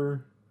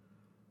together,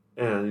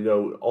 and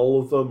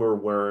all of them are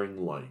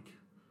wearing like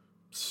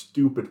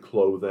stupid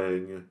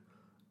clothing,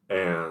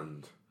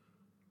 and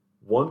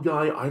one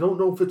guy, I don't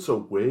know if it's a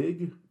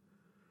wig,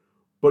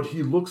 but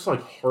he looks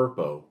like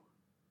Harpo.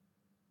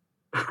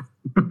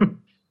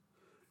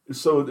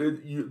 So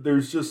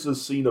there's just a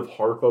scene of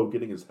Harpo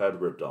getting his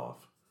head ripped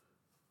off.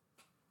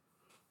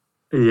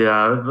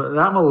 Yeah,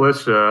 that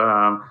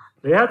militia,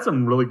 they had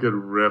some really good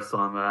riffs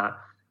on that,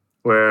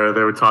 where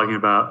they were talking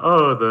about,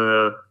 oh,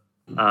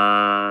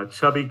 the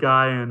chubby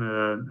guy in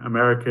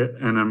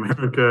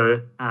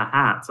America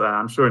hat.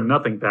 I'm sure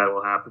nothing bad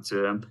will happen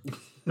to him.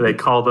 They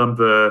called them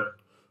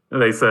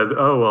They said,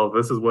 oh well,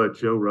 this is what a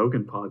Joe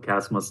Rogan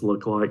podcast must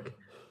look like.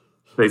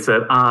 They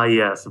said, ah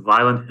yes,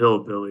 violent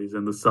hillbillies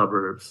in the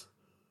suburbs,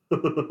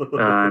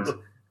 and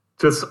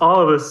just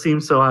all of this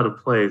seems so out of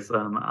place.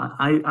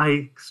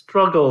 I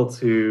struggle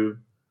to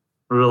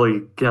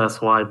really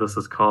guess why this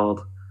is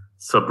called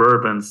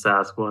suburban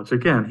Sasquatch.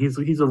 Again, he's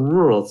a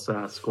rural I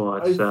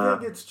Sasquatch,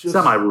 think it's just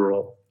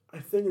semi-rural. I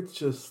think it's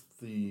just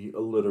the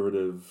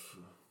alliterative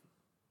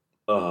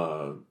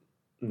uh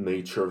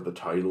nature of the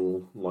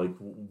title. Like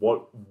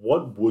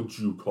what would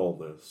you call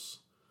this?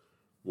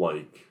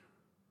 Like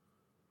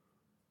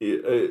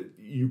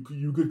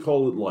you could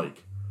call it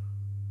like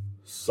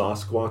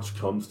Sasquatch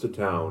comes to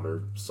town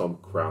or some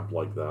crap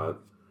like that.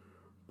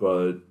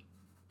 But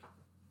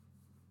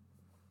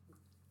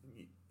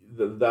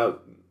that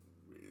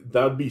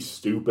that'd be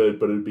stupid,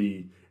 but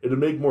it'd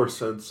make more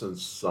sense than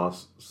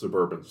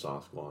suburban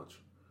Sasquatch.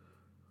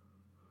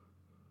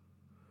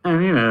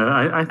 And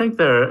I think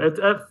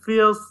it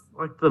feels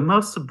like the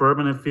most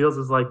suburban it feels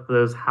is like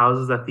those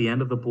houses at the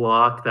end of the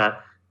block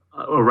that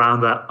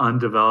around that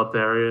undeveloped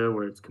area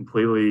where it's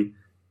completely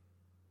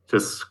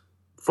just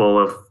full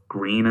of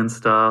green and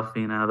stuff.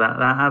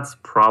 That's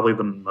probably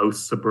the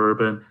most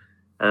suburban,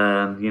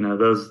 and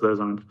those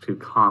aren't too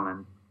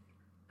common.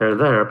 They're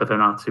there, but they're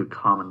not too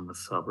common in the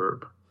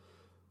suburb.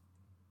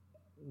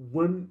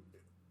 When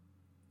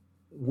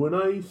when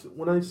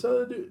I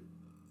said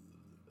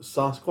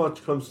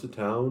Sasquatch comes to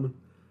town,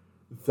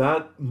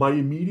 that my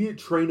immediate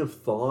train of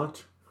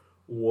thought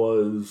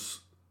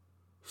was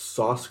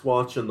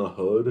Sasquatch in the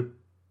Hood.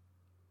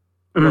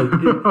 Like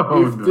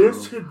Oh if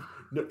this no.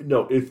 had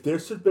no, if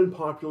this had been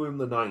popular in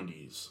the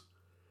 '90s,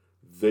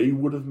 they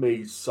would have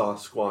made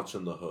Sasquatch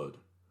in the Hood,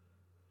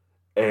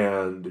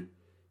 and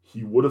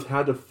he would have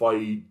had to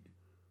fight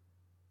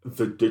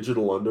the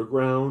Digital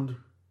Underground.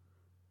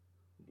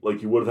 Like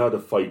he would have had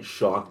to fight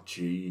Shock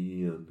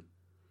G and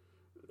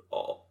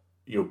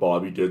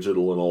Bobby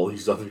Digital and all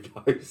these other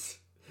guys.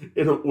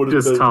 And it would have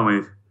Just been tell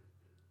me,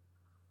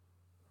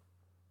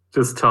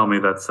 just tell me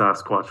that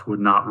Sasquatch would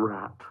not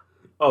rap.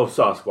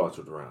 Sasquatch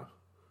would rap.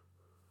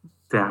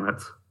 Damn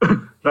it. He'd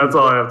That's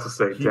all I rap. have to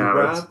say. He'd Damn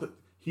it. rap.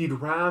 He'd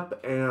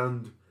rap,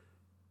 and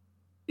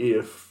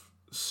if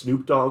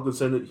Snoop Dogg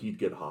was in it, he'd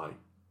get high.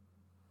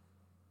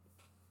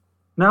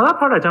 Now that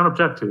part I don't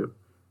object to.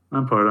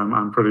 That part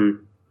I'm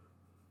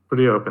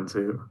pretty open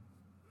to.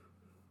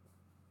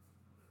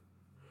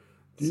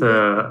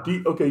 So Do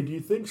you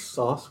think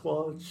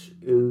Sasquatch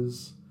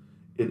is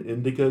an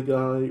indica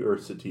guy or a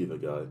sativa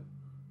guy?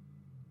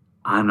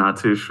 I'm not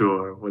too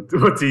sure. What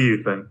do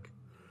you think?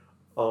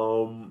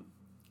 Um,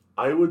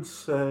 I would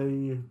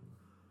say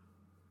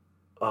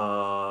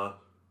uh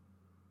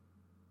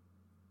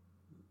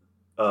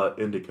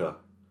indica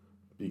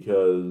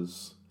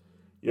because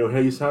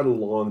he's had a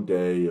long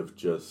day of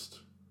just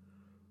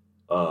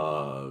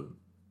uh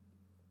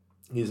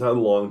he's had a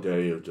long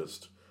day of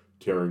just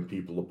tearing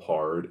people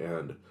apart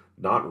and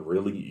not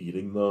really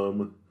eating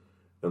them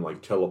and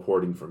like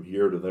teleporting from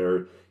here to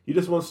there. He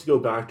just wants to go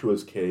back to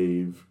his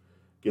cave,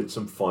 get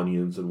some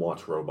Funyuns, and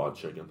watch Robot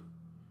Chicken.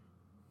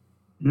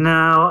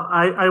 Now,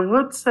 I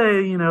would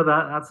say,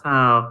 that's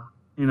how,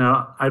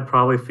 I'd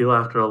probably feel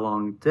after a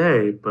long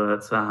day,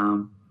 but I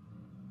don't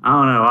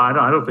know.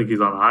 I don't think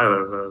he's on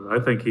either of those. I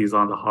think he's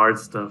on the hard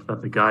stuff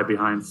that the guy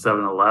behind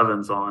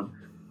 7-Eleven's on.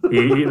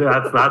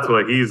 That's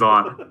what he's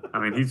on. I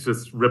mean, he's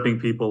just ripping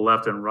people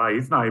left and right.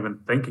 He's not even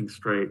thinking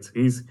straight.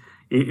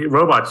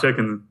 Robot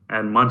Chicken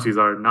and Munchies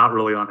are not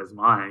really on his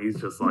mind. He's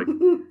just like,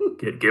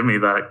 give me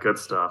that good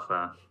stuff.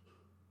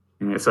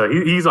 So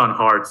he's on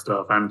hard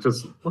stuff. And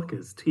just look at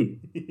his teeth.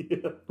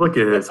 Yeah. Look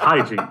at his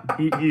hygiene.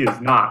 He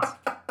is not.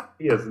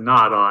 He is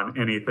not on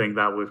anything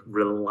that would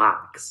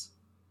relax.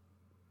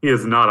 He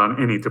is not on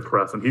any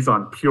depressant. He's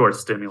on pure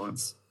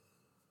stimulants.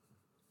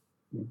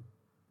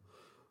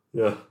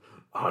 Yeah.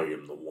 I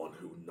am the one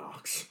who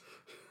knocks.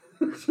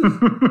 It'd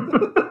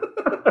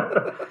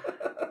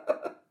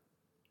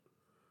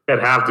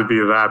have to be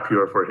that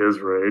pure for his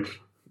rage.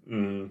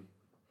 Mm.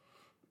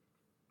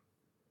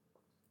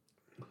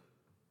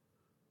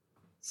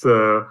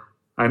 So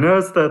I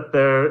noticed that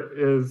there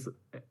is.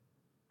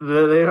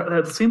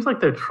 It seems like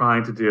they're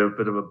trying to do a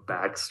bit of a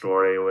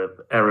backstory with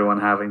everyone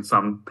having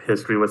some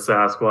history with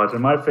Sasquatch.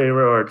 And my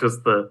favorite are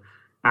just the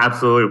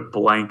absolute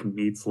blank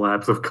meat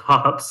slabs of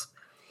cops.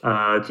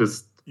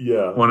 Just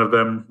Yeah. one of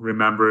them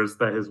remembers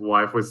that his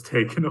wife was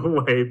taken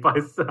away by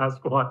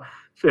Sasquatch,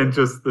 and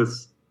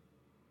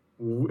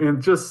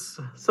just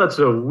such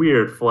a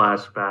weird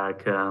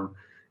flashback.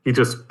 He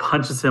just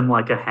punches him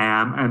like a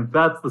ham, and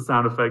that's the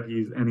sound effect he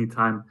uses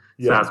anytime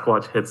Yeah.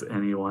 Sasquatch hits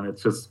anyone.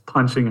 It's just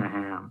punching a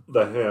ham.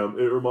 The ham.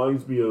 It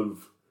reminds me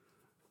of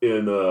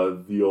in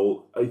the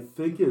old. I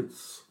think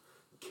it's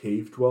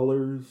Cave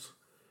Dwellers.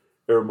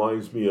 It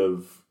reminds me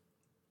of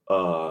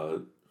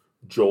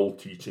Joel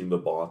teaching the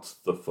bots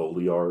the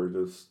Foley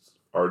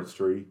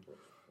artistry.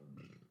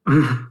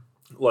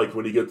 Like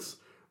when he gets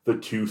the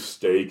two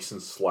stakes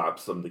and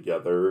slaps them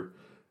together,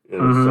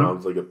 and it Mhm.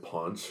 sounds like a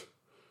punch.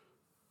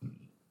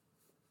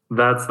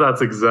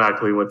 That's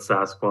exactly what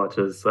Sasquatch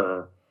is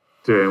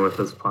doing with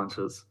his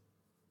punches.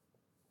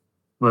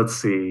 Let's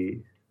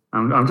see.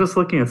 I'm just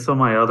looking at some of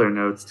my other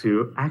notes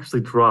to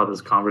actually draw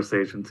this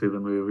conversation to the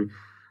movie.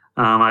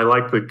 I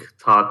like the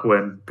talk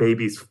when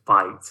babies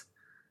fight.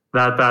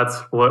 That's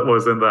what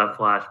was in that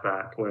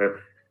flashback where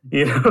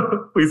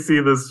we see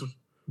this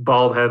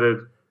bald headed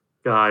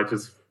guy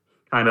just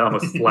kind of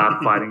almost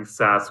slap fighting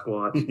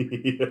Sasquatch.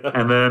 Yeah.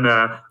 And then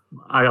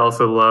I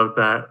also love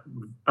that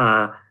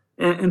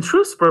in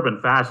true suburban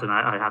fashion,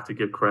 I have to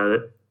give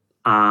credit.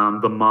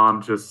 The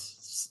mom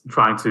just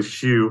trying to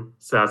shoo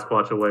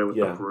Sasquatch away with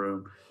the Yeah.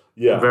 broom,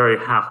 Yeah. very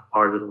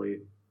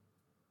half-heartedly.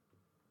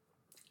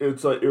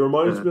 It's like it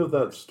reminds Uh, me of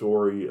that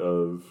story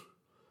of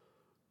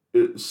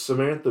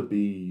Samantha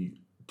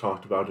Bee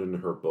talked about it in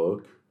her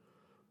book,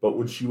 but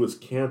when she was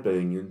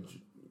camping, and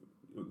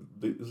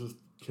this is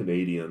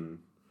Canadian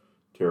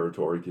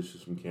territory because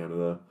she's from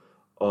Canada,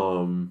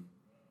 um,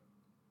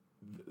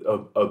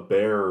 a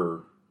bear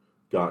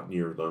got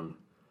near them,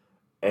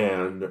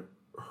 and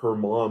her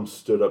mom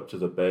stood up to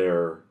the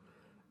bear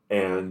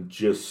and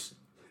just,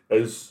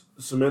 as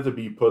Samantha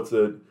Bee puts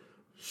it,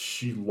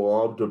 she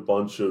lobbed a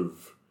bunch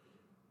of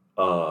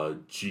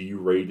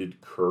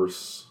G-rated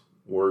curse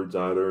words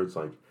at her. It's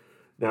like,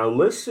 now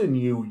listen,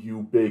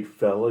 you big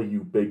fella,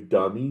 you big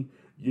dummy.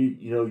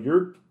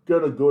 You're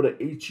gonna go to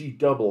he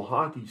double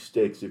hockey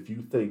sticks if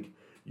you think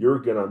you're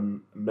gonna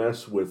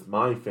mess with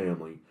my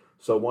family.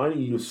 So why don't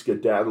you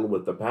skedaddle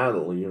with the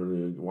paddle?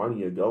 Why don't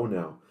you go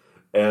now?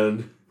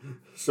 And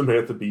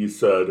Samantha Bee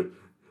said,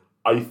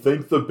 I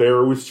think the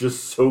bear was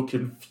just so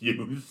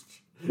confused.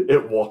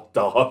 It walked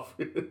off.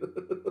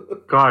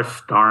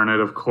 Gosh darn it!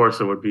 Of course,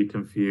 it would be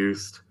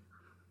confused.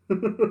 But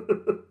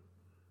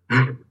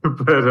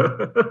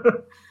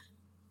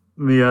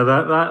yeah,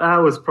 that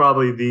was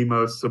probably the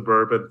most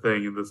suburban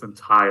thing in this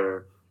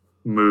entire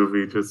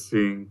movie. Just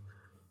seeing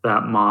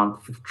that mom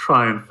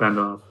try and fend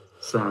off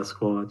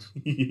Sasquatch.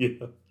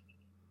 Yeah.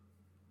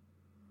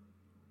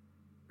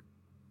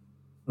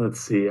 Let's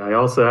see. I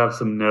also have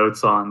some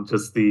notes on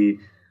just the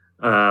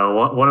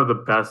one of the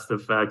best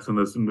effects in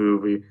this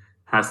movie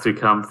has to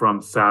come from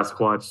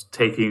Sasquatch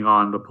taking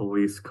on the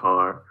police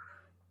car.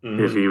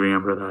 If Mm-hmm. you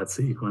remember that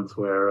sequence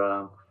where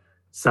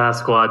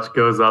Sasquatch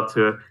goes up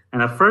to it,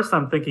 and at first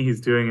I'm thinking he's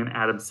doing an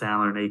Adam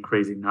Sandler and Eight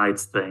Crazy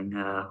Nights thing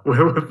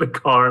with the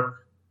car,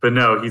 but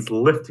no, he's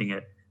lifting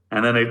it,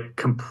 and then it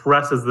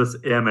compresses this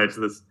image,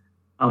 this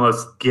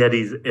almost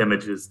Getty's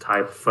images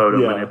type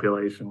photo Yeah.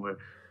 manipulation where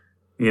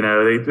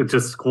it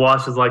just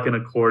squashes like an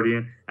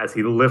accordion as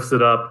he lifts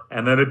it up,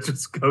 and then it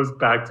just goes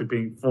back to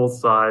being full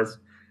size.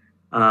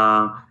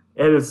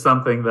 It is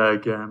something that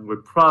again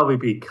would probably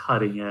be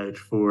cutting edge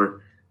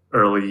for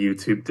early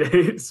YouTube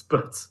days,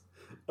 but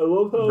I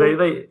love they how.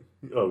 they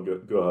Oh,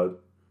 go ahead.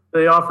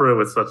 they offer it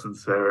with such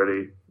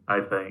sincerity,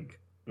 I think.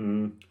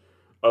 Mm.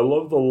 I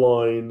love the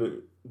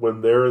line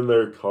when they're in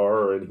their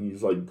car and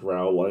he's like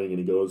growling and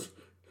he goes,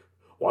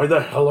 "Why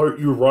the hell aren't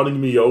you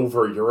running me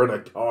over? You're in a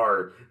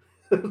car."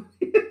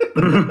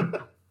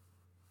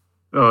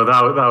 Oh,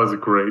 that was a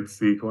great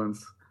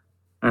sequence.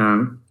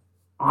 And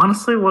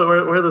honestly,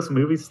 where this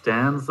movie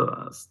stands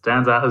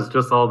out is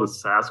just all the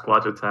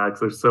Sasquatch attacks.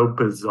 They're so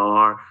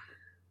bizarre.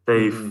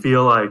 They Hmm.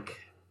 feel like,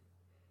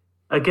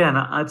 again,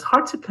 it's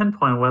hard to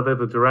pinpoint whether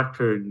the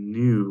director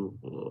knew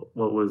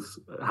what was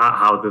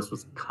how this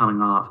was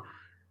coming off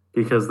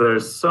because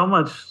there's so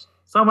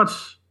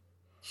much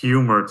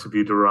humor to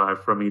be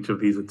derived from each of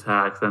these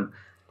attacks, and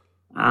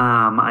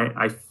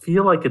I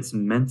feel like it's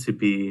meant to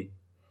be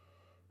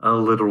a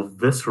little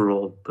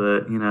visceral,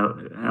 but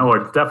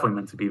or definitely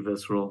meant to be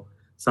visceral.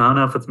 So I don't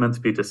know if it's meant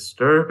to be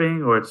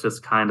disturbing or it's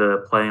just kind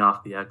of playing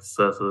off the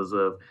excesses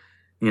of,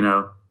 you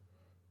know,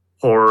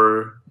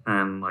 horror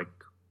and like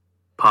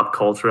pop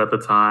culture at the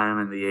time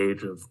and the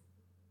age of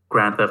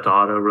Grand Theft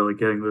Auto really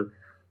getting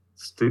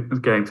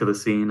to the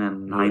scene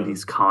and Yeah.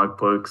 '90s comic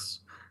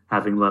books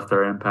having left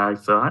their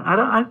impact. So I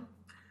don't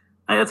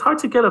it's hard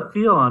to get a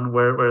feel on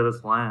where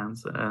this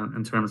lands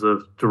in terms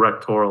of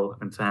directorial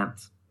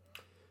intent.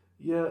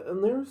 Yeah,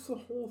 and there's the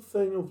whole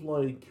thing of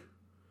like,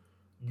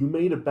 you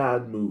made a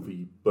bad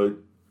movie, but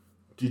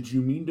did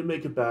you mean to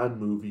make a bad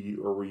movie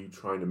or were you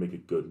trying to make a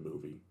good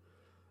movie?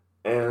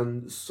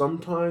 And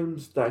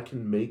sometimes that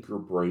can make or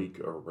break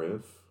a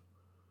riff.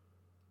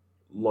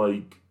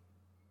 Like,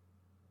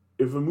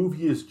 if a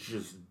movie is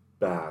just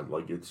bad,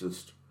 like it's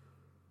just,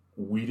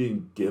 we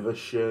didn't give a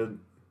shit,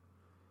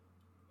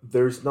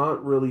 there's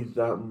not really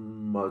that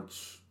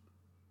much,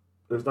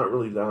 there's not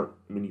really that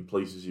many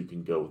places you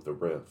can go with the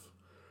riff.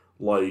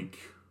 Like,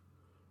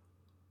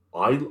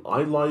 I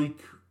like,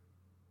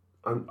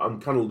 I'm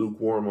kind of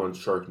lukewarm on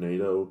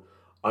Sharknado.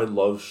 I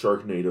love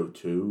Sharknado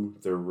 2,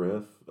 their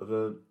riff of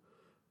it,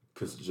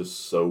 because it's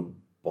just so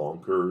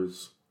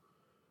bonkers.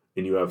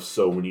 And you have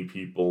so many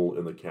people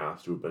in the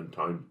cast who have been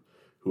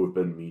who have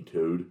been Me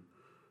Too'd.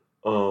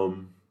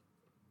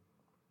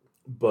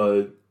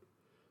 But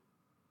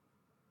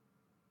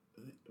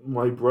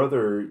my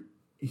brother,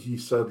 he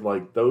said,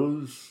 like,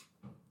 those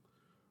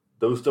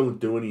don't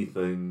do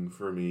anything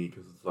for me,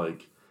 because it's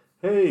like,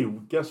 hey,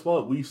 guess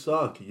what? We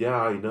suck.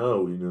 Yeah, I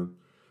know. You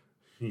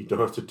don't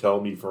have to tell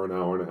me for an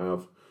hour and a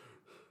half.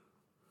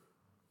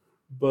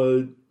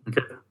 But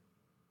Okay.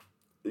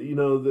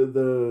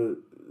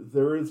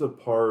 There is a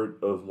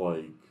part of,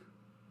 like,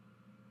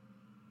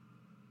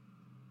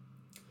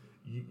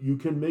 you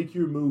can make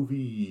your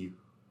movie.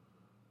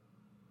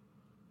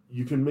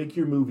 You can make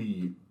your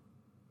movie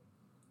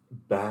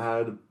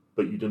bad,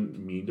 but you didn't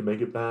mean to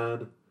make it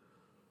bad.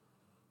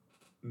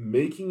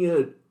 Making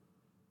it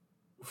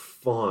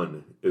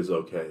fun is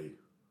okay.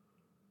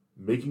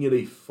 Making it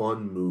a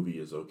fun movie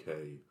is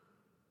okay.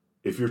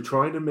 If you're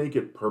trying to make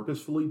it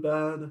purposefully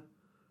bad,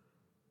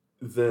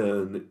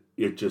 then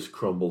it just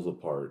crumbles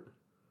apart.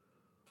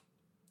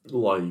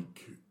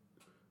 Like,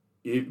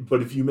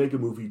 but if you make a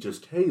movie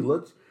just, hey,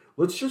 let's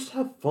just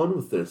have fun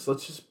with this.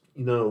 Let's just,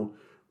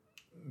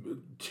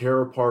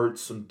 tear apart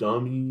some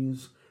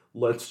dummies.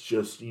 Let's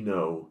just,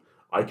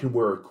 I can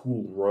wear a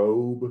cool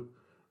robe.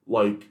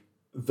 Like,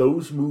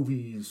 those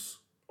movies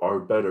are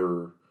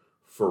better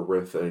for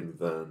riffing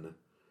than,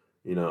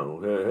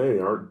 hey,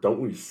 don't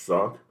we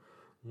suck?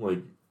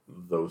 Like,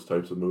 those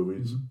types of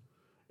movies. Mm-hmm.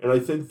 And I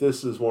think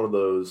this is one of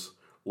those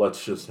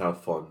let's just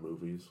have fun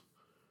movies.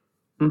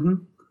 Mm-hmm.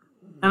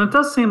 And it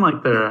does seem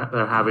like they're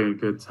having a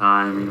good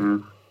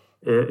time,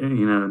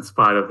 in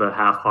spite of the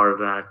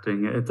half-hearted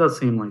acting. It does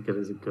seem like it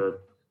is a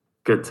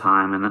good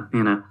time, and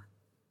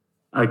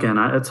again,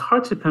 it's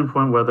hard to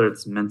pinpoint whether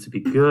it's meant to be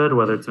good,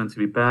 whether it's meant to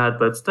be bad,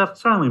 but it's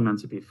certainly meant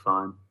to be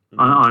fun. Mm-hmm.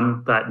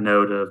 On that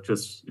note of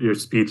just your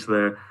speech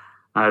there,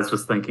 I was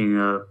just thinking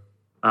of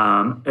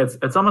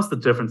it's almost the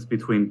difference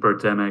between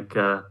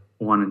Birdemic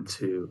 1 and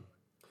 2,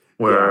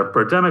 where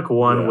Birdemic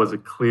 1 was a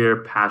clear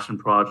passion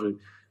project,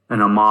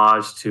 an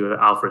homage to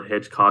Alfred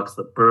Hitchcock's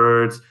The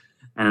Birds,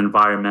 an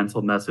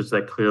environmental message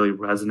that clearly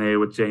resonated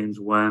with James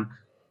Wan.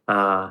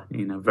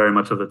 Very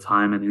much of the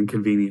time, An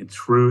Inconvenient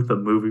Truth, a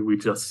movie we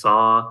just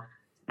saw.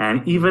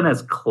 And even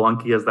as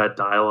clunky as that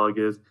dialogue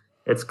is,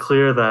 it's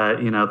clear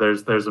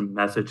that, there's a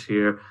message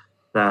here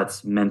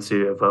that's meant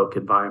to evoke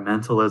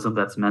environmentalism,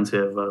 that's meant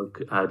to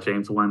evoke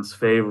James Wan's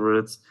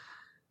favorites.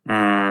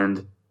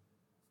 And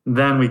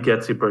then we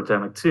get to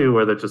Birdemic 2,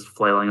 where they're just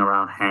flailing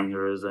around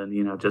hangars and,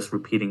 just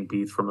repeating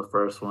beats from the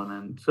first one,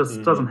 and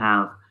just doesn't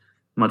have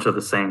much of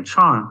the same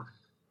charm.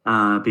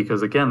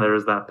 Because, again, there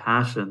is that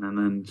passion, and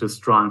then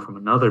just drawing from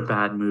another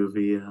bad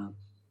movie,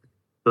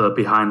 the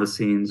behind the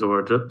scenes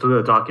or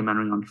the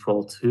documentary on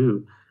Troll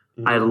 2.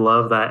 I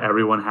love that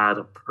everyone had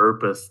a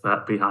purpose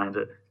that behind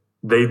it.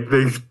 They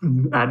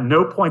at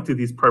no point do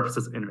these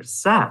purposes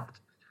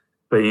intersect,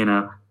 but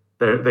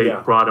they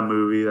brought a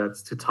movie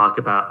that's to talk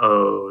about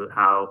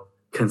how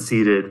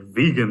conceited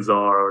vegans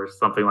are or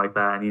something like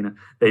that, and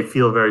they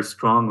feel very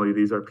strongly.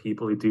 These are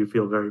people who do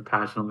feel very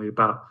passionately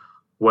about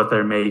what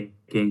they're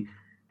making,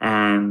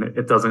 and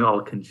it doesn't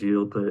all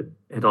congeal, but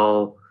it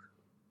all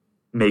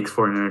makes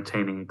for an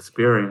entertaining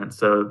experience.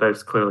 So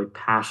there's clearly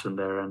passion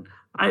there, and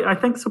I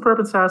think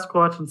Suburban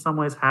Sasquatch in some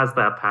ways has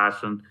that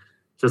passion,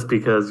 just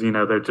because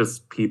they're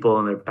just people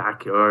in their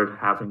backyard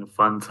having a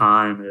fun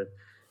time.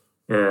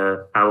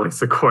 At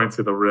least according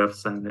to the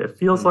riffs, and it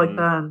feels like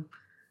that.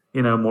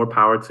 And, more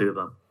power to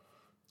them.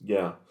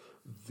 Yeah,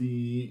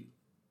 the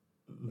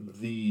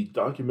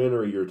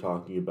documentary you're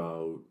talking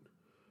about,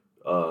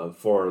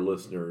 for our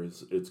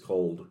listeners, it's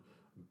called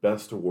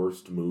Best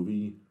Worst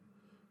Movie.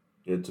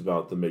 It's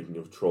about the making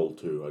of Troll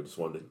 2. I just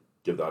wanted to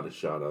give that a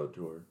shout out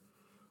to our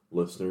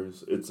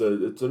listeners. It's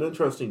an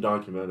interesting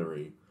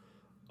documentary.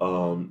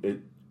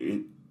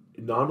 It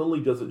not only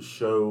does it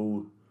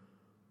show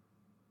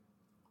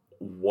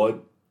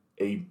what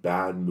a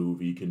bad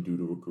movie can do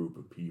to a group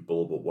of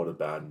people, but what a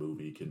bad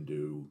movie can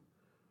do,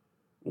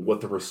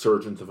 what the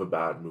resurgence of a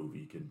bad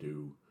movie can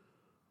do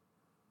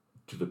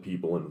to the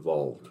people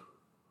involved.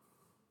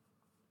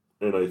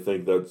 And I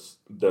think that's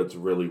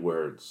really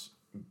where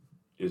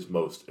is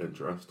most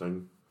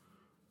interesting.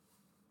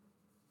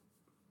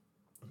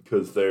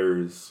 Because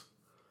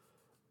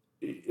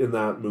in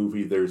that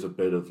movie, there's a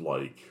bit of,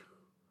 like,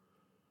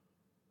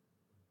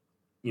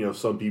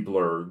 some people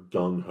are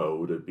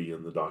gung-ho to be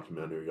in the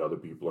documentary. Other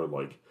people are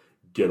like,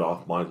 get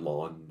off my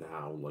lawn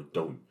now. Like,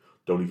 don't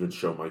even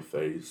show my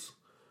face.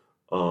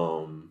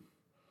 And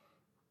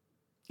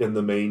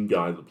the main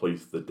guy that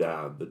plays the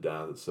dad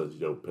that says,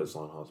 piss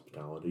on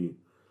hospitality.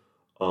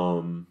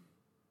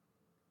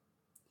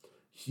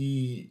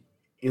 He,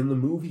 in the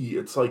movie,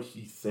 it's like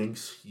he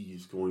thinks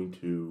he's going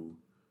to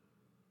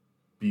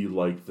be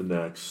like the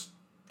next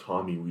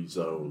Tommy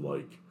Wiseau.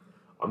 Like,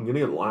 I'm going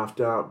to get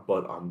laughed at,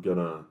 but I'm going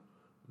to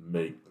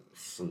make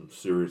some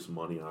serious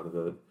money out of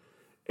it.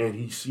 And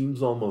he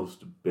seems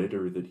almost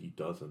bitter that he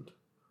doesn't,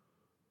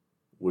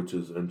 which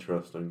is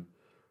interesting.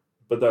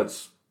 But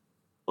that's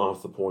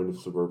off the point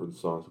of Suburban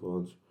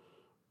Sasquatch.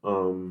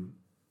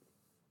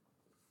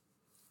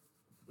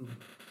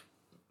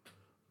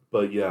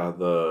 But yeah,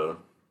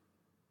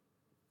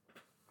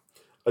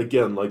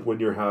 again, like when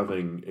you're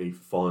having a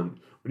fun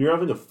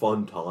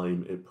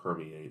time, it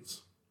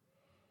permeates.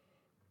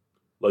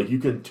 Like you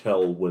can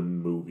tell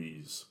when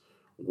movies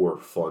were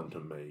fun to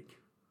make.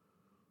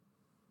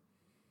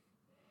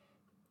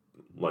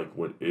 Like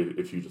when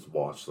if you just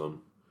watch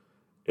them.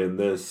 And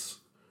this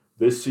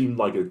seemed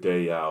like a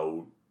day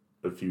out,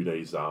 a few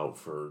days out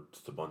for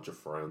just a bunch of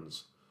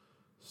friends.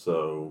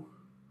 So,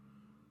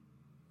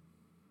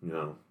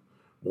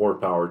 more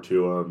power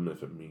to them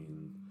if it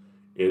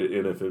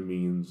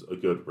means a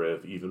good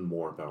riff, even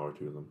more power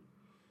to them.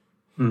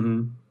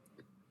 Mm-hmm.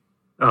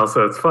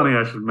 Also, it's funny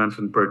I should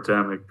mention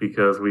Birdemic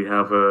because we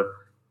have a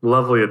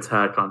lovely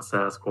attack on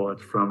Sasquatch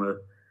from a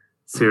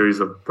series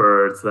of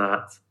birds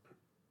that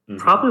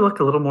probably look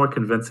a little more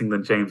convincing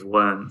than James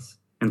Wynn's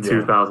in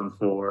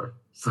 2004.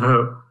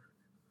 So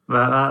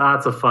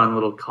that's a fun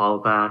little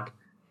callback.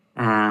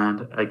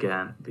 And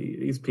again,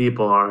 these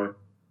people are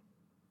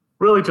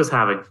really just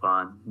having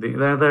fun.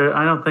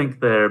 I don't think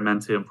they're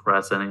meant to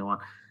impress anyone.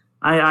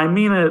 I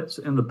mean it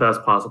in the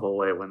best possible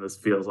way when this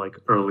feels like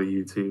early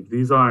YouTube.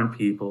 These aren't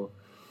people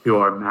who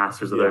are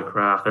masters of their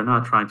craft. They're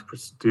not trying to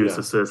produce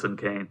a Citizen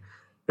Kane.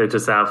 They're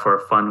just out for a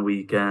fun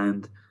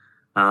weekend,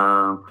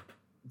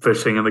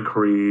 fishing in the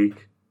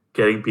creek,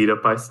 getting beat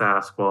up by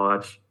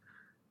Sasquatch,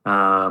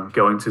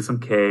 going to some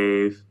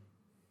cave,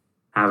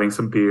 having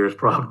some beers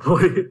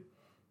probably.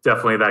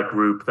 Definitely that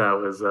group that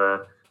was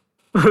the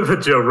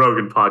Joe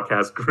Rogan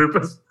podcast group,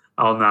 as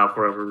I'll now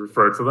forever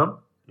refer to them.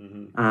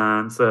 Mm-hmm.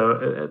 And so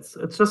it's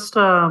just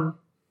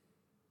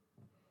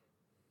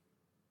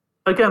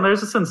again,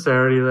 there's a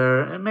sincerity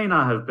there. It may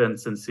not have been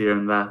sincere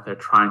in that they're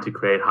trying to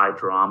create high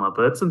drama,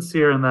 but it's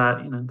sincere in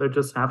that they're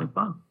just having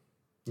fun.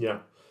 Yeah,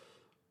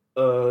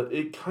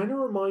 it kind of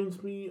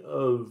reminds me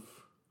of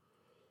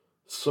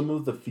some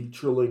of the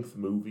feature-length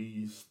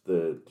movies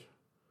that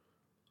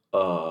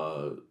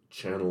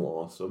Channel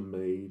Awesome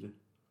made,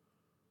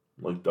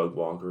 like Doug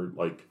Walker,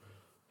 like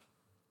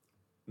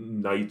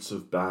Knights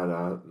of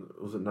Badass.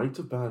 Was it Knights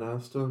of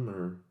Badassdom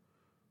or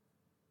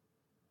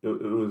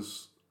it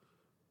was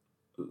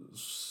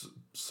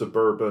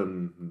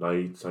Suburban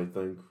Knights? I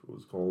think it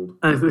was called.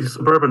 I think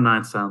Suburban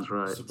Knights sounds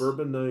right.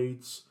 Suburban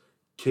Knights,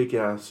 Kick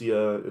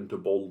Assia, and To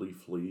Boldly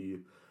Flee.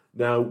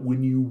 Now,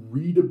 when you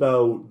read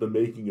about the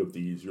making of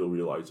these, you'll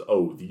realize,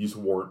 oh, these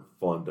weren't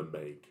fun to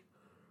make.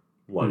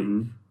 Like,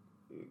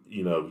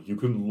 you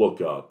can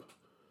look up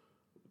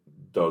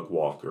Doug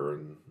Walker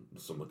and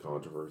some of the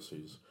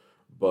controversies,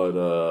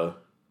 but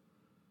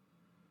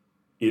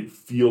it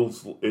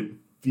feels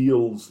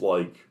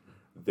like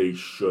they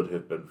should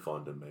have been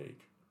fun to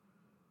make.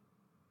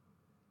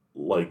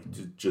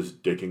 Like,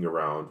 just dicking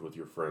around with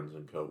your friends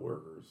and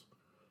coworkers.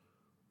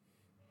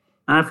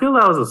 And I feel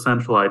that was a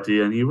central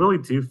idea, and you really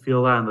do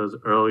feel that in those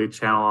early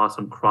Channel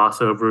Awesome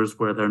crossovers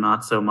where they're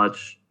not so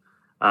much,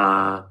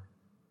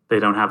 they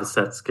don't have a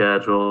set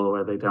schedule,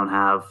 or they don't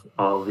have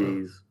all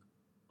the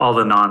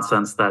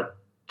nonsense that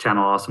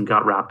Channel Awesome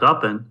got wrapped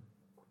up in.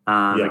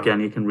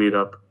 Again, you can read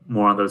up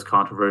more on those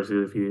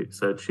controversies if you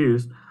so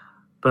choose.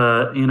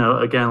 But,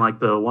 again, like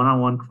the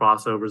one-on-one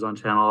crossovers on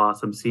Channel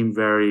Awesome seem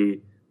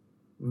very,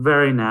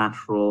 very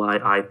natural,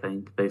 I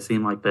think. They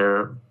seem like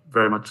they're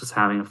very much just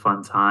having a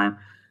fun time.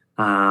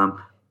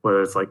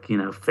 Whether it's like,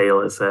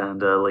 Phalis and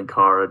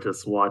Linkara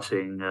just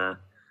watching,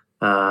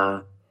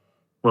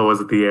 what was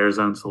it, the Air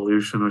Zone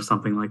Solution or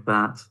something like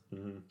that.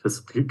 Mm-hmm.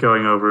 Just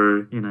going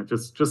over,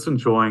 just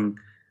enjoying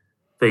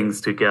things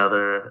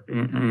together,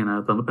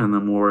 in the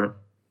more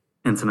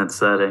intimate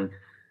setting.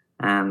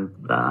 And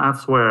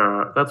that's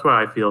where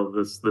I feel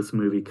this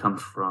movie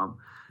comes from.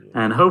 Yeah.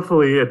 And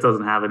hopefully it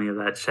doesn't have any of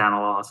that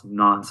Channel Awesome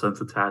nonsense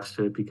attached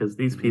to it, because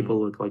these people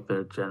look like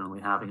they're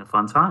generally having a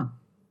fun time.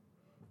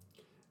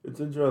 It's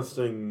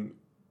interesting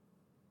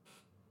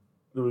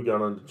that we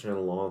got onto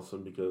Channel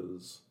Awesome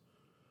because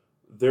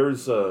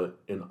there's an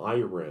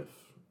iRiff,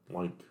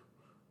 like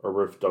a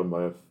riff done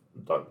by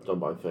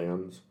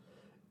fans,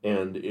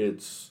 and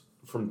it's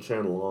from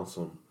Channel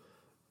Awesome,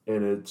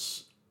 and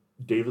it's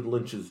David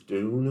Lynch's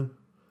Dune,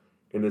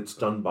 and it's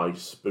done by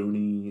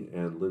Spoonie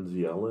and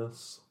Lindsay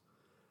Ellis,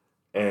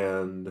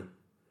 and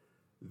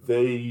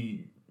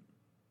they're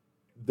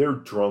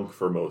drunk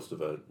for most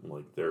of it,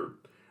 like they're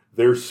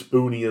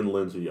Spoonie and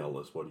Lindsay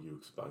Ellis. What do you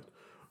expect?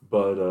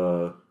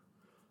 But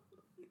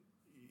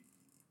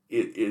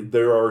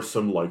there are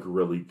some like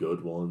really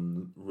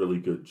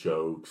good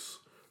jokes,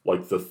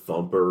 like the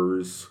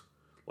thumpers,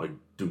 like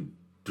doom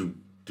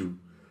doom doom.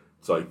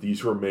 It's like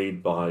these were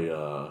made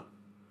by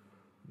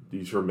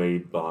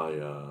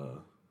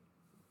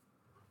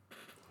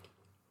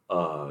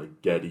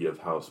Getty of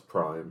House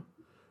Prime,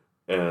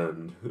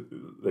 and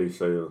they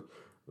say,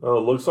 "Oh,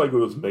 it looks like it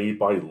was made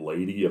by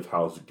Lady of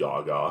House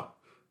Gaga."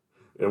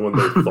 And when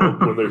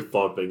they're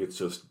thumping, it's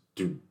just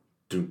doom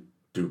doom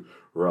doom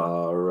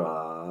ra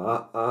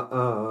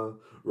ra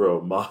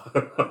Roma.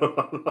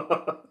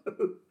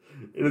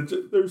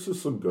 There's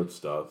just some good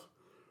stuff,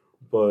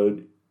 but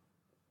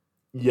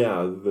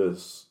yeah,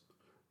 this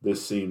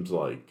seems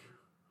like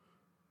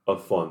a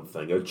fun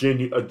thing, a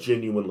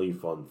genuinely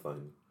fun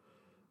thing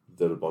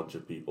that a bunch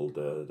of people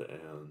did,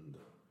 and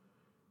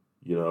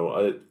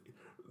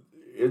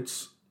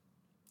it's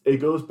it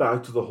goes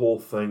back to the whole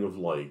thing of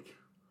like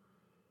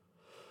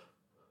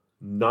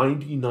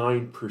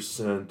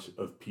 99%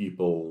 of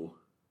people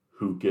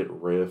who get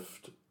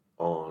riffed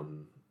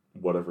on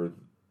whatever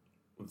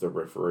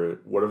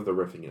whatever the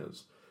riffing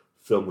is,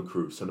 Film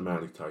Crew,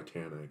 Cinematic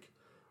Titanic,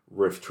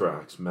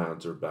 Rifftrax,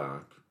 Mads are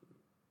Back,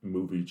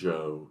 Movie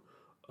Joe,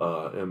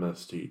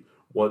 MST,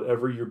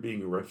 whatever you're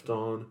being riffed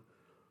on,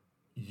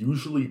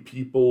 usually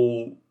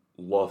people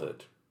love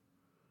it.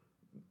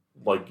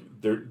 Like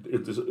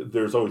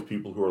there's always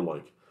people who are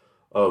like,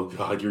 "Oh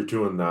God, you're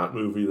doing that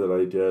movie that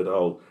I did."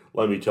 Oh,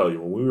 let me tell you,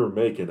 when we were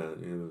making it,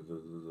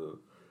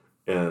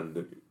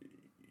 and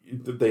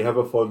they have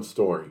a fun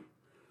story,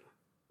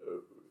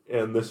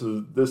 and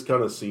this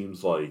kind of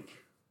seems like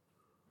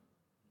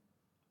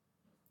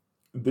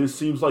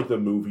the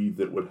movie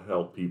that would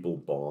help people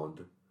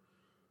bond.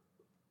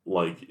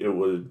 Like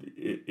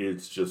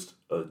it's just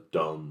a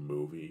dumb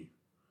movie.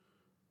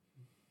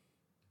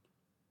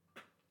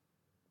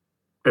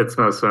 It's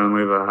most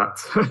certainly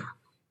that.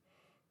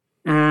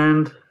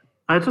 And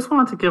I just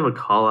wanted to give a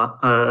call out,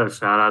 a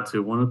shout out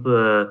to one of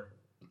the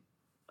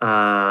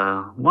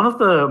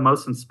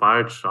most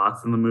inspired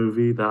shots in the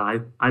movie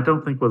that I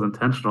don't think was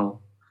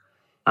intentional.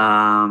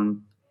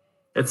 Um,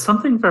 it's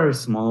something very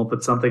small,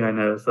 but something I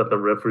noticed that the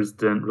riffers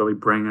didn't really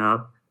bring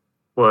up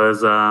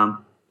was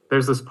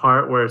there's this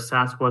part where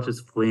Sasquatch is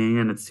fleeing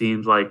and it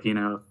seems like,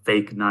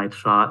 fake night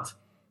shot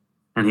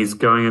and he's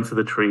going into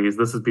the trees.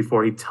 This is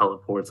before he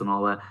teleports and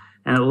all that.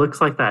 And it looks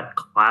like that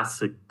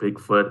classic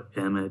Bigfoot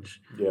image,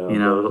 Yeah,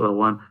 the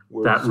one,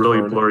 where that it's really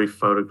turning. blurry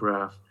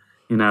photograph.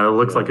 It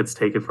looks like Yeah. it's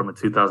taken from a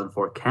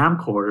 2004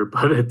 camcorder,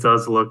 but it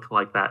does look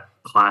like that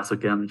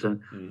classic image.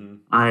 And Mm-hmm.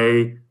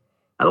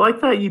 I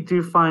like that you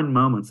do find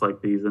moments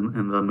like these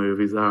in the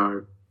movies that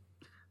are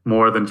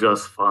more than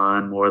just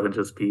fun, more than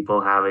just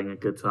people having a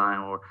good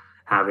time or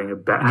having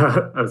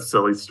a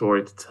silly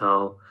story to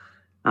tell.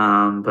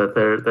 But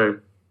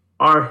there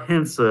are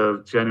hints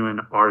of genuine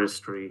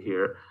artistry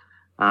here.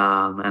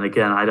 And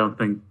again, I don't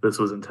think this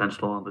was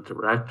intentional on the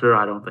director.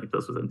 I don't think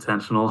this was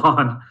intentional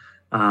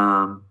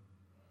um,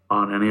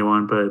 on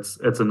anyone. But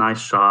it's a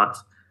nice shot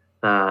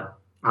that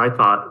I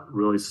thought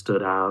really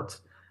stood out.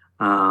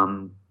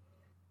 Um,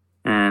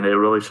 and it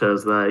really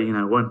shows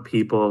that when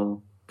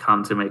people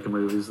come to make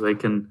movies, they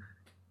can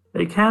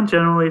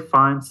generally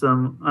find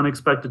some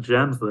unexpected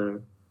gems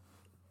there.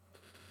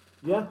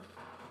 Yeah.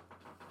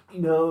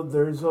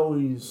 There's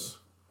always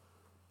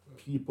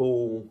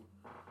people.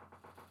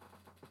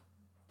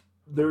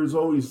 There's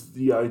always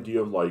the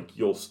idea of like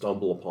you'll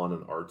stumble upon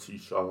an artsy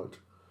shot.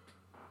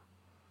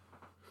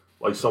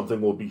 Like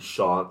something will be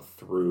shot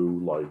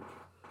through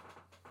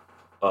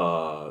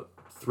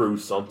through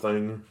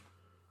something.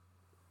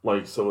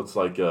 Like so it's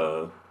like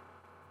so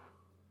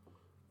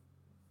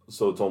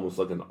it's almost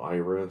like an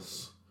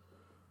iris.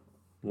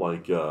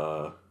 Like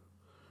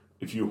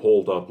if you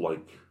hold up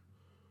like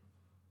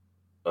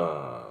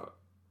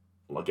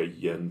a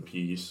yen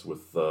piece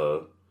with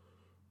the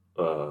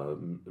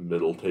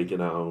middle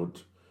taken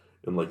out,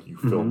 and like you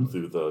film Hmm.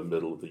 through the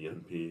middle of the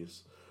yen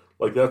piece.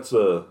 Like that's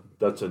a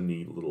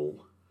neat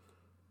little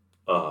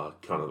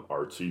kind of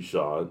artsy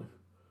shot.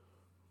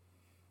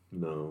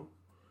 No,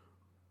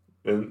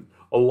 and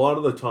a lot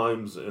of the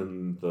times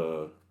in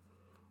the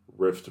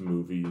Rift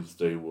movies,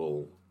 they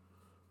will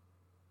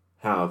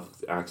have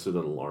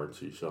accidental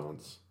artsy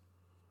shots.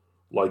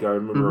 Like I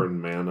remember Hmm.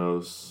 in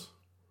Manos,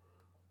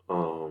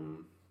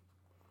 um,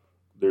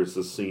 there's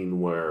a scene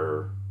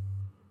where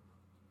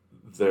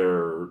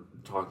they're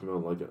talking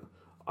about like,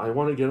 I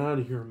want to get out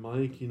of here,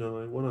 Mike.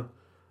 I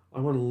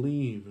want to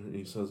leave. And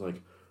he says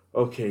like,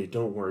 okay,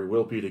 don't worry,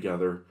 we'll be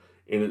together.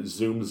 And it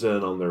zooms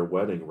in on their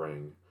wedding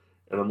ring,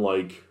 and I'm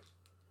like,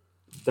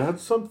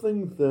 that's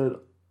something that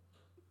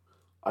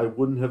I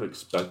wouldn't have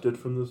expected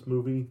from this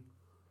movie.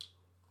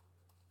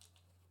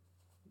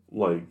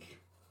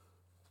 Like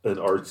an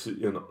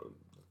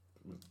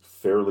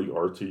fairly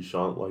artsy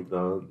shot like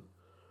that.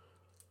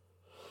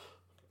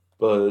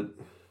 But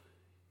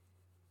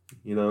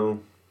you know,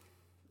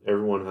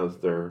 everyone has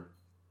their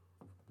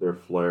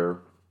flair.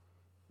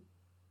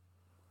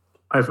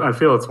 I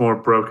feel it's more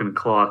broken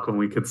clock when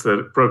we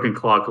consider broken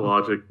clock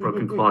logic.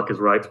 Broken clock is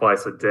right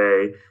twice a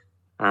day.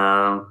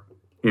 Um,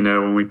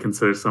 when we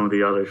consider some of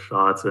the other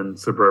shots in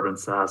Suburban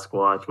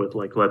Sasquatch with,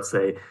 like, let's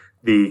say,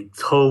 the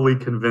totally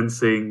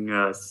convincing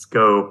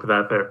scope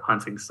that they're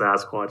hunting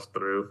Sasquatch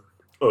through,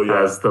 Oh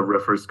yeah, as the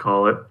riffers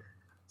call it.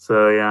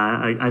 So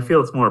yeah, I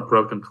feel it's more a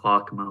broken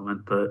clock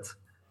moment, but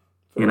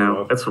fair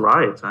enough. it's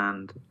right,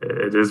 and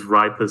it is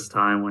right this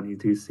time when you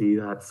do see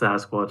that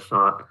Sasquatch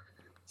shot.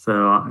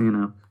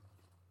 So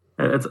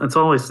it's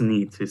always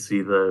neat to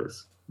see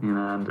those,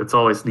 and it's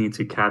always neat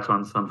to catch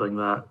on something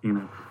that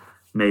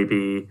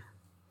maybe,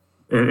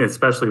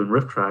 especially when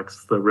riff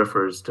tracks, the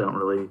riffers don't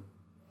really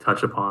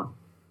touch upon.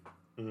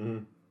 Mm-hmm.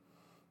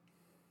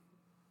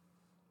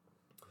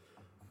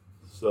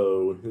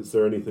 So, is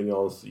there anything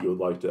else you would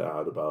like to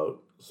add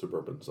about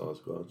Suburban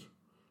Sasquatch?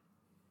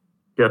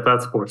 Get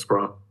that sports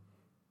bra.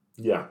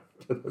 Yeah,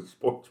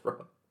 sports bra.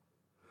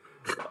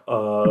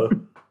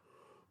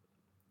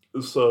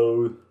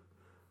 So,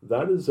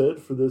 that is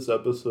it for this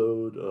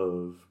episode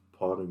of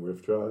Potting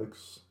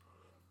Rifftrax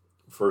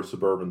for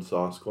Suburban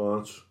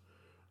Sasquatch.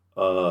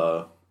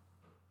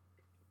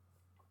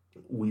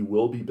 We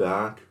will be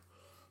back,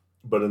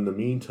 but in the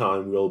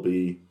meantime, we'll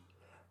be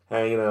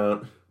hanging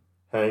out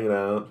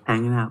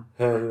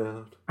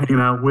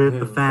with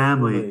the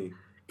family.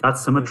 Got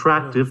some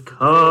attractive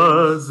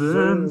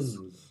cousins.